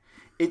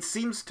 It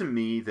seems to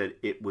me that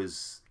it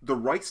was the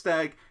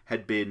Reichstag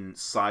had been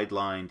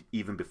sidelined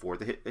even before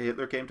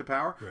Hitler came to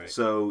power. Right.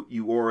 So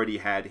you already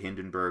had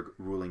Hindenburg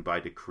ruling by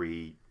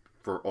decree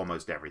for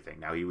almost everything.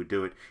 Now he would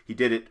do it. He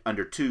did it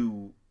under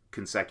two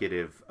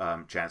consecutive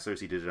chancellors.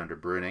 He did it under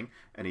Brüning,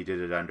 and he did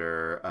it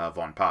under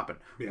von Papen,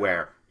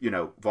 where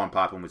von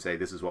Papen would say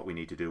this is what we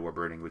need to do, or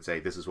Brüning would say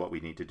this is what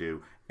we need to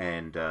do,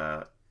 and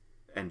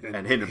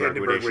Hindenburg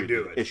would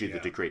issue the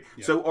decree.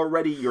 Yeah. So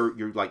already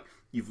you're like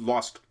you've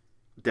lost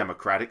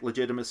democratic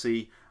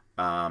legitimacy.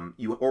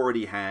 You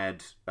already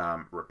had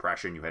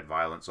repression. You had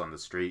violence on the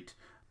street.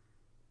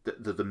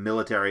 The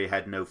military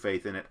had no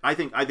faith in it. I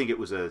think it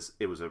was a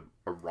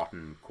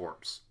rotten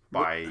corpse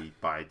by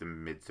the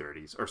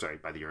mid-30s, or sorry,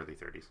 by the early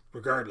 30s.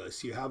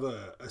 Regardless, you have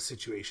a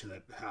situation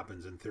that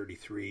happens in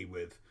 33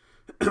 with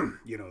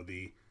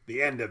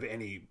the end of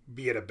any,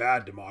 be it a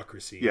bad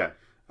democracy, a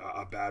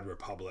bad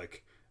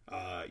republic.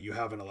 You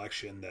have an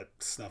election that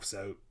snuffs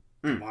out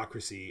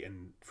democracy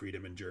and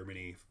freedom in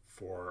Germany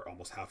for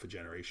almost half a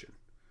generation.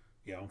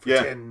 For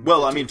 10,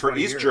 well, I mean, for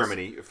East years.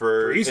 Germany,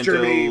 for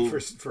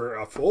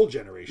a full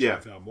generation,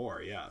 if not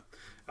more,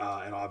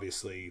 and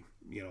obviously,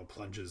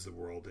 plunges the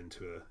world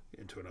into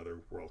another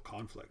world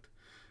conflict.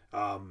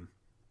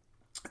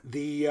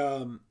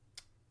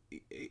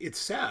 It's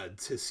sad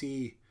to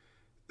see.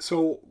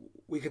 So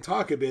we can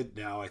talk a bit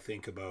now, I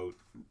think, about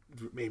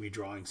maybe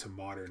drawing some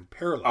modern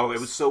parallels. Oh, it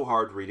was so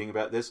hard reading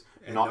about this,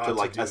 not to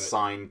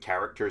assign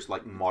characters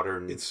like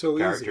modern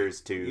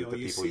characters to the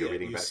people you're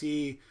reading about. You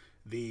see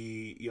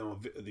the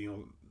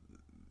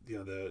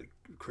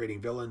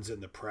creating villains in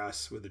the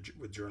press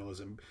with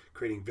journalism,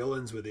 creating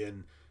villains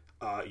within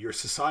your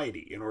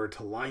society in order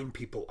to line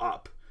people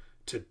up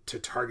to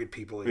target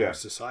people in your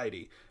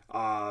society.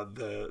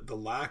 The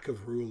lack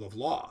of rule of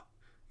law.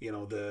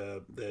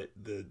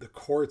 The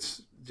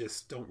courts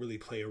just don't really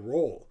play a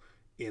role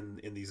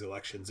in these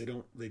elections.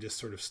 They just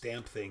sort of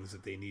stamp things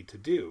that they need to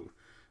do.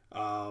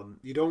 And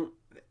the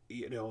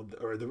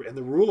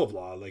rule of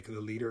law, like the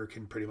leader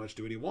can pretty much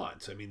do what he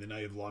wants. I mean, the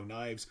Night of Long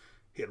Knives,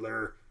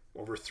 Hitler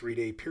over a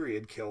 3-day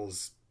period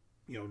kills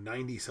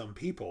 90 some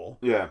people.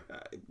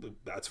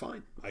 That's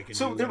fine. I can.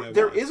 So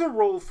there is a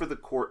role for the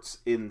courts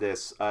in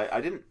this.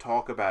 I didn't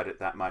talk about it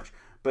that much,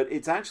 but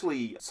it's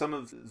actually some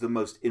of the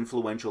most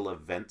influential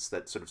events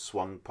that sort of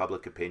swung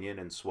public opinion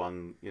and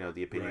swung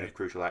the opinion of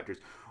crucial actors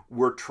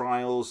were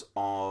trials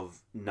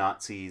of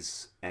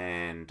Nazis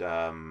and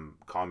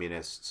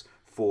communists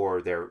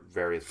for their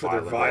various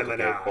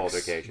violent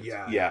altercations.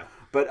 Yeah.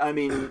 But I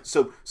mean,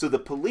 so the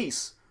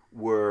police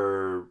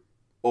were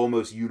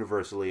almost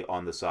universally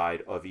on the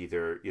side of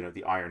either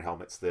the Iron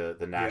Helmets,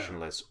 the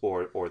nationalists,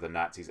 or the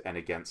Nazis, and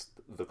against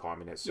the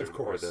communists, of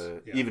course,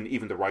 or even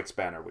the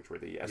Reichsbanner, which were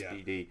the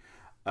SPD,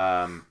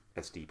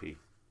 SDP,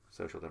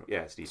 Social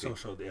SDP,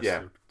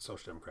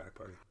 Social Democratic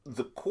Party.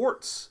 The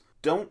courts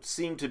don't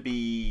seem to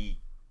be.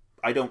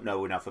 I don't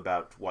know enough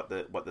about what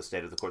the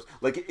state of the courts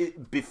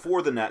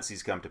before the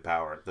Nazis come to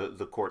power.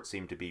 The courts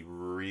seem to be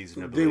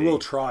reasonably. They will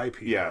try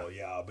people,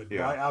 but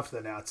after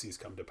the Nazis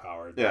come to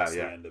power, that's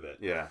the end of it.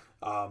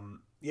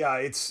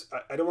 It's.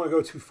 I don't want to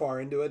go too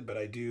far into it, but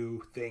I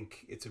do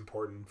think it's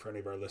important for any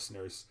of our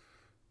listeners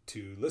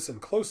to listen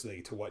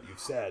closely to what you've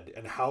said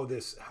and how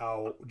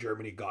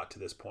Germany got to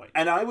this point.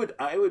 And I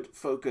would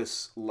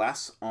focus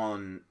less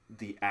on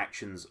the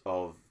actions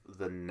of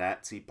the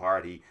Nazi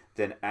Party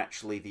than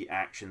actually the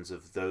actions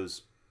of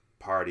those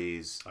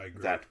parties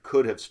that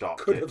could have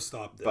stopped this,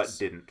 but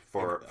didn't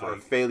for a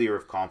failure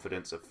of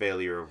confidence, a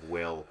failure of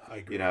will,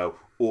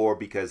 or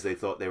because they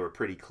thought they were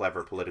pretty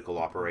clever political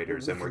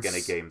operators and were going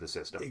to game the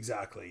system.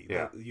 Exactly.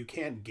 Yeah. You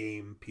can't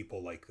game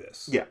people like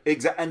this. Yeah,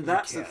 exactly. And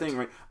that's the thing,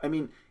 right? I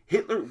mean,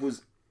 Hitler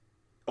was,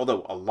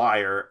 although a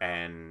liar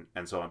and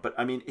so on, but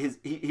I mean,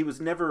 he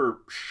was never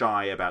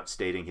shy about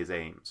stating his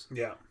aims.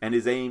 Yeah. And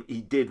his aim,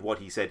 he did what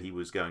he said he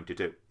was going to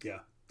do. Yeah.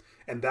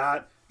 And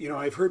that,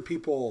 I've heard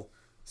people,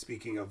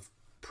 speaking of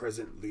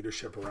present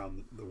leadership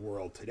around the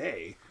world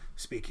today,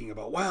 speaking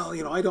about,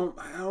 I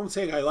don't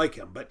say I like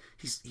him, but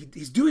he's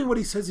doing what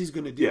he says he's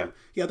going to do.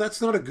 Yeah,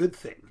 that's not a good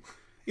thing.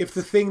 If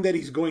the thing that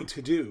he's going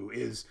to do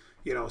is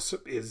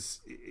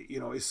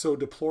so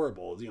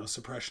deplorable,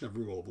 suppression of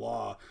rule of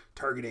law,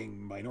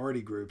 targeting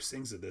minority groups,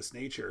 things of this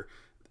nature,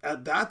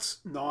 that's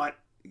not,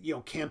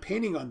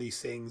 campaigning on these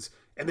things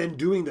and then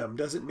doing them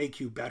doesn't make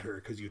you better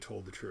because you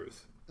told the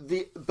truth.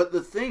 But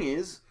the thing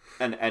is,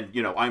 and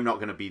I'm not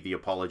going to be the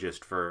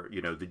apologist for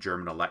the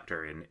German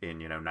elector in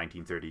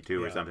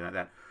 1932 or something like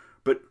that,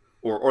 but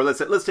or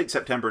let's take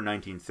September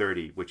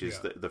 1930, which is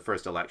the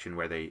first election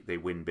where they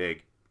win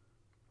big.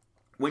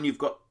 When you've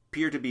got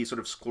appear to be sort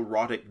of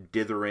sclerotic,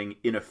 dithering,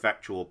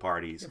 ineffectual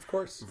parties. Of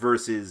course.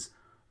 Versus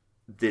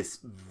this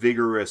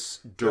vigorous,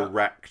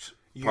 direct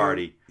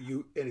party.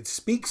 And it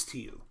speaks to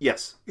you.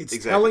 Yes. It's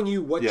telling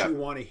you what you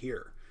want to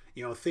hear.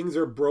 Things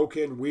are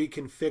broken. We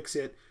can fix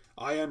it.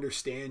 I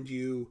understand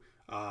you.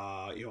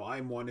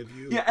 I'm one of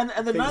you. Yeah,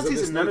 and the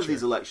Nazis in none of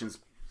these elections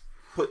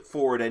put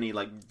forward any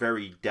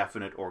very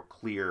definite or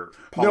clear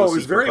policy. No, it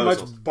was very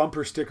proposals. much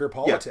bumper sticker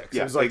politics.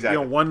 Yeah, it was like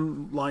exactly.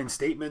 one line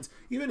statements.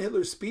 Even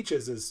Hitler's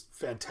speeches, as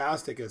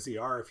fantastic as they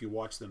are, if you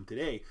watch them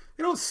today,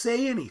 they don't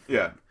say anything.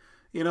 Yeah,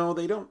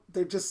 they don't.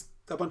 They're just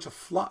a bunch of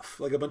fluff,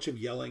 like a bunch of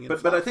yelling.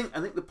 And but I think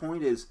the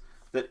point is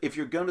that if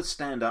you're going to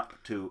stand up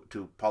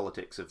to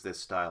politics of this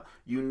style,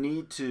 you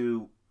need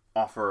to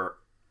offer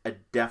a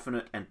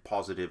definite and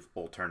positive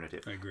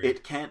alternative. I agree.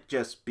 It can't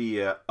just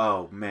be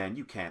oh man,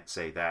 you can't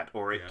say that,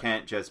 or it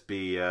can't just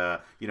be an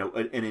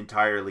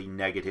entirely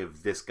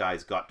negative, this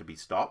guy's got to be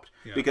stopped,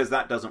 because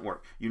that doesn't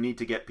work. You need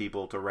to get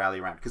people to rally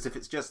around, because if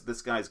it's just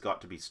this guy's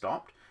got to be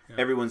stopped,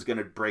 everyone's going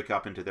to break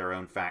up into their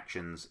own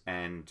factions,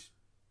 and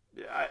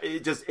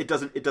it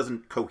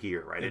doesn't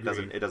cohere, right?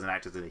 Agreed. It doesn't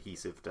act as an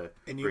adhesive to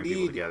bring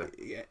people together.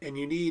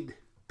 And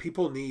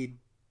people need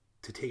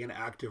to take an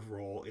active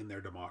role in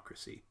their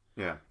democracy.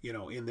 Yeah.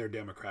 In their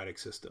democratic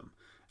system.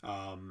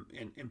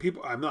 And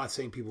people, I'm not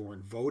saying people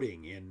weren't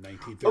voting in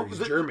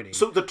 1930s Germany.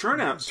 So the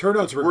turnouts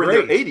were great.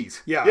 In their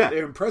 80s. Yeah.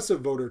 They're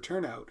impressive voter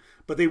turnout,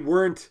 but they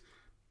weren't,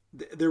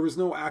 there was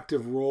no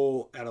active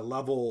role at a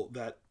level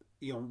that,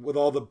 with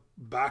all the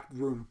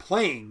backroom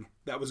playing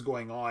that was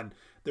going on,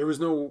 there was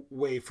no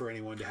way for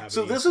anyone to have.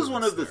 So this is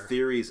one of the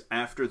theories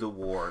after the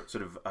war,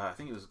 sort of, I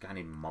think it was a guy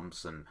named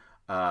Mumson,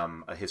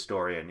 a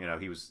historian,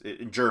 he was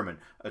in German,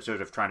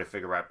 sort of trying to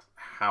figure out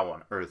how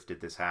on earth did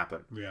this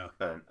happen. Yeah.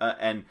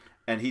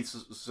 And he's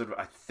sort of,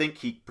 I think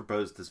he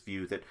proposed this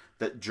view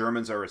that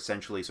Germans are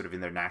essentially sort of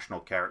in their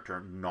national character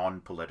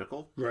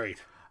non-political.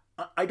 Right.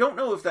 I don't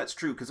know if that's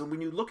true, because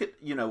when you look at,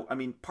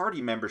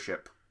 party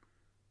membership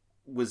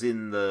was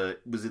in the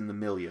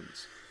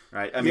millions,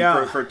 right? I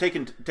mean, for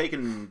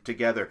taken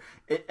together,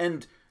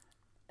 and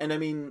I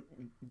mean,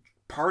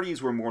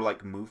 parties were more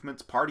like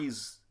movements.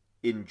 Parties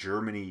in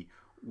Germany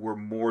were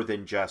more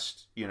than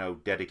just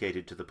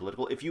dedicated to the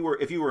political. If you were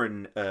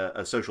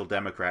a social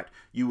democrat,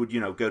 you would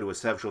go to a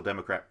social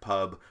democrat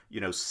pub,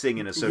 sing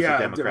in a social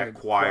democrat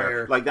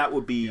choir. Like that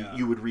would be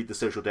you would read the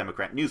social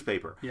democrat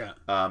newspaper,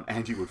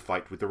 and you would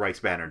fight with the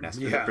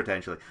Reichsbanner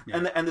potentially,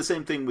 and the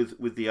same thing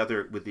with the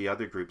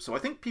other groups. So I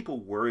think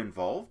people were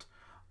involved.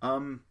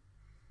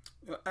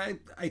 I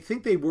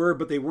think they were,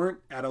 but they weren't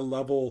at a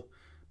level,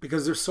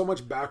 because there's so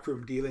much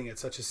backroom dealing at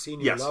such a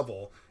senior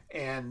level.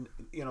 And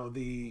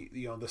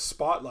the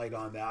spotlight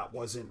on that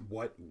wasn't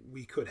what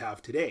we could have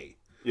today.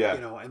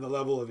 And the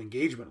level of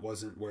engagement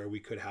wasn't where we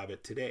could have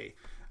it today.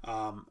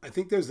 I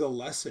think there's a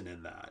lesson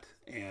in that,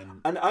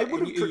 and I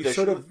would you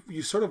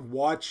sort of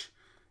watch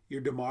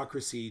your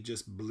democracy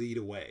just bleed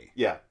away.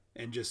 Yeah,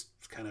 and just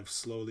kind of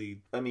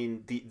slowly. I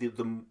mean,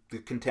 the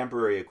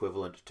contemporary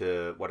equivalent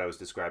to what I was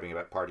describing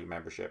about party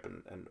membership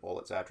and all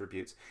its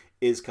attributes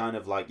is kind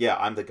of like,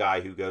 I'm the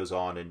guy who goes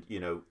on and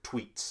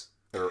tweets.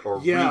 Or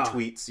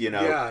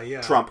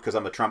retweets, Trump because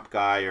I'm a Trump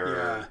guy,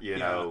 or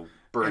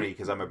Bernie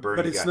because I'm a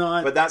Bernie but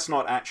guy. But that's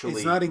not actually.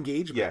 It's not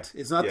engagement.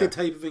 Yeah, it's not the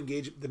type of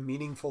engagement, the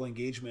meaningful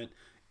engagement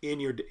in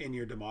your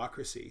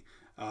democracy.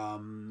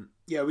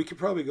 We could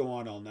probably go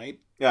on all night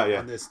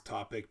on this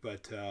topic,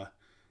 but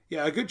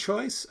a good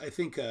choice. I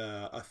think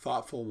a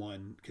thoughtful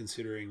one,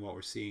 considering what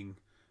we're seeing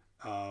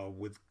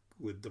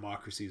with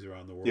democracies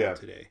around the world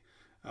today,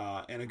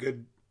 and a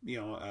good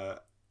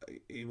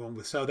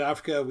with South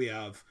Africa we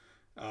have.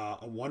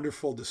 A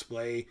wonderful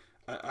display,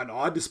 an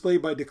odd display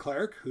by de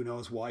Klerk. Who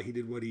knows why he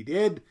did what he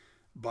did,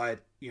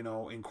 but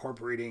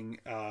incorporating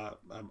a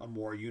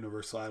more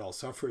universal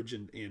suffrage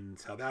in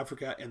South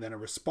Africa, and then a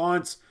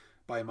response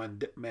by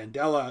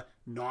Mandela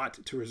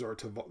not to resort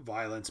to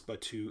violence,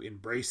 but to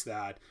embrace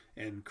that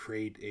and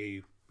create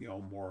a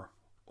more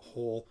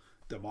whole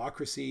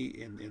democracy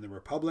in the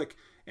republic.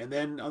 And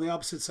then on the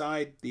opposite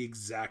side, the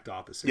exact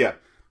opposite. Yeah,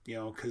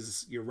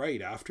 because you're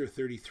right. After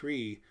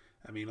 1933.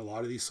 I mean, a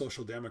lot of these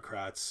social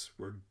democrats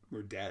were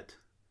dead.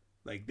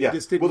 Like they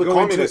just didn't. Well, the go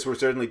communists into, were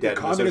certainly dead.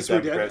 The communists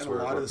were dead, and a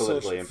lot of the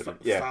politically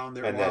impotent. Found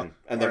their and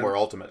then were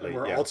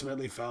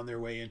ultimately found their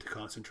way into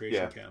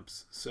concentration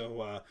camps.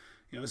 So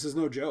this is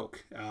no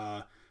joke.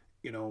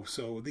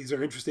 So these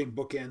are interesting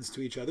bookends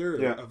to each other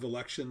of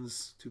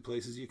elections, two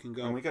places you can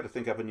go. And we got to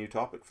think up a new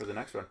topic for the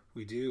next one.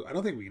 We do. I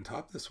don't think we can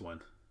top this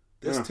one.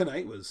 This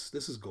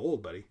is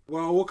gold, buddy.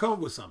 Well, we'll come up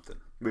with something.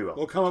 We will.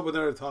 We'll come up with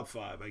another top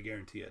 5. I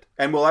guarantee it.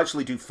 And we'll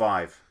actually do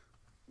 5.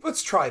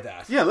 Let's try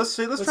that. Yeah, let's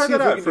try that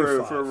out for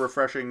a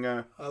refreshing.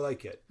 I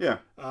like it. Yeah.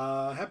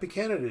 Happy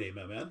Canada Day,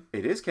 my man.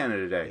 It is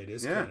Canada Day. It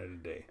is Canada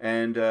Day.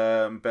 And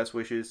best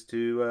wishes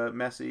to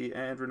Messi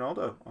and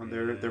Ronaldo on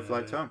their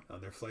flights home.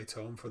 On their flights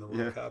home from the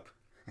World Cup.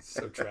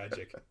 So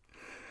tragic.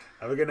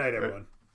 Have a good night, everyone.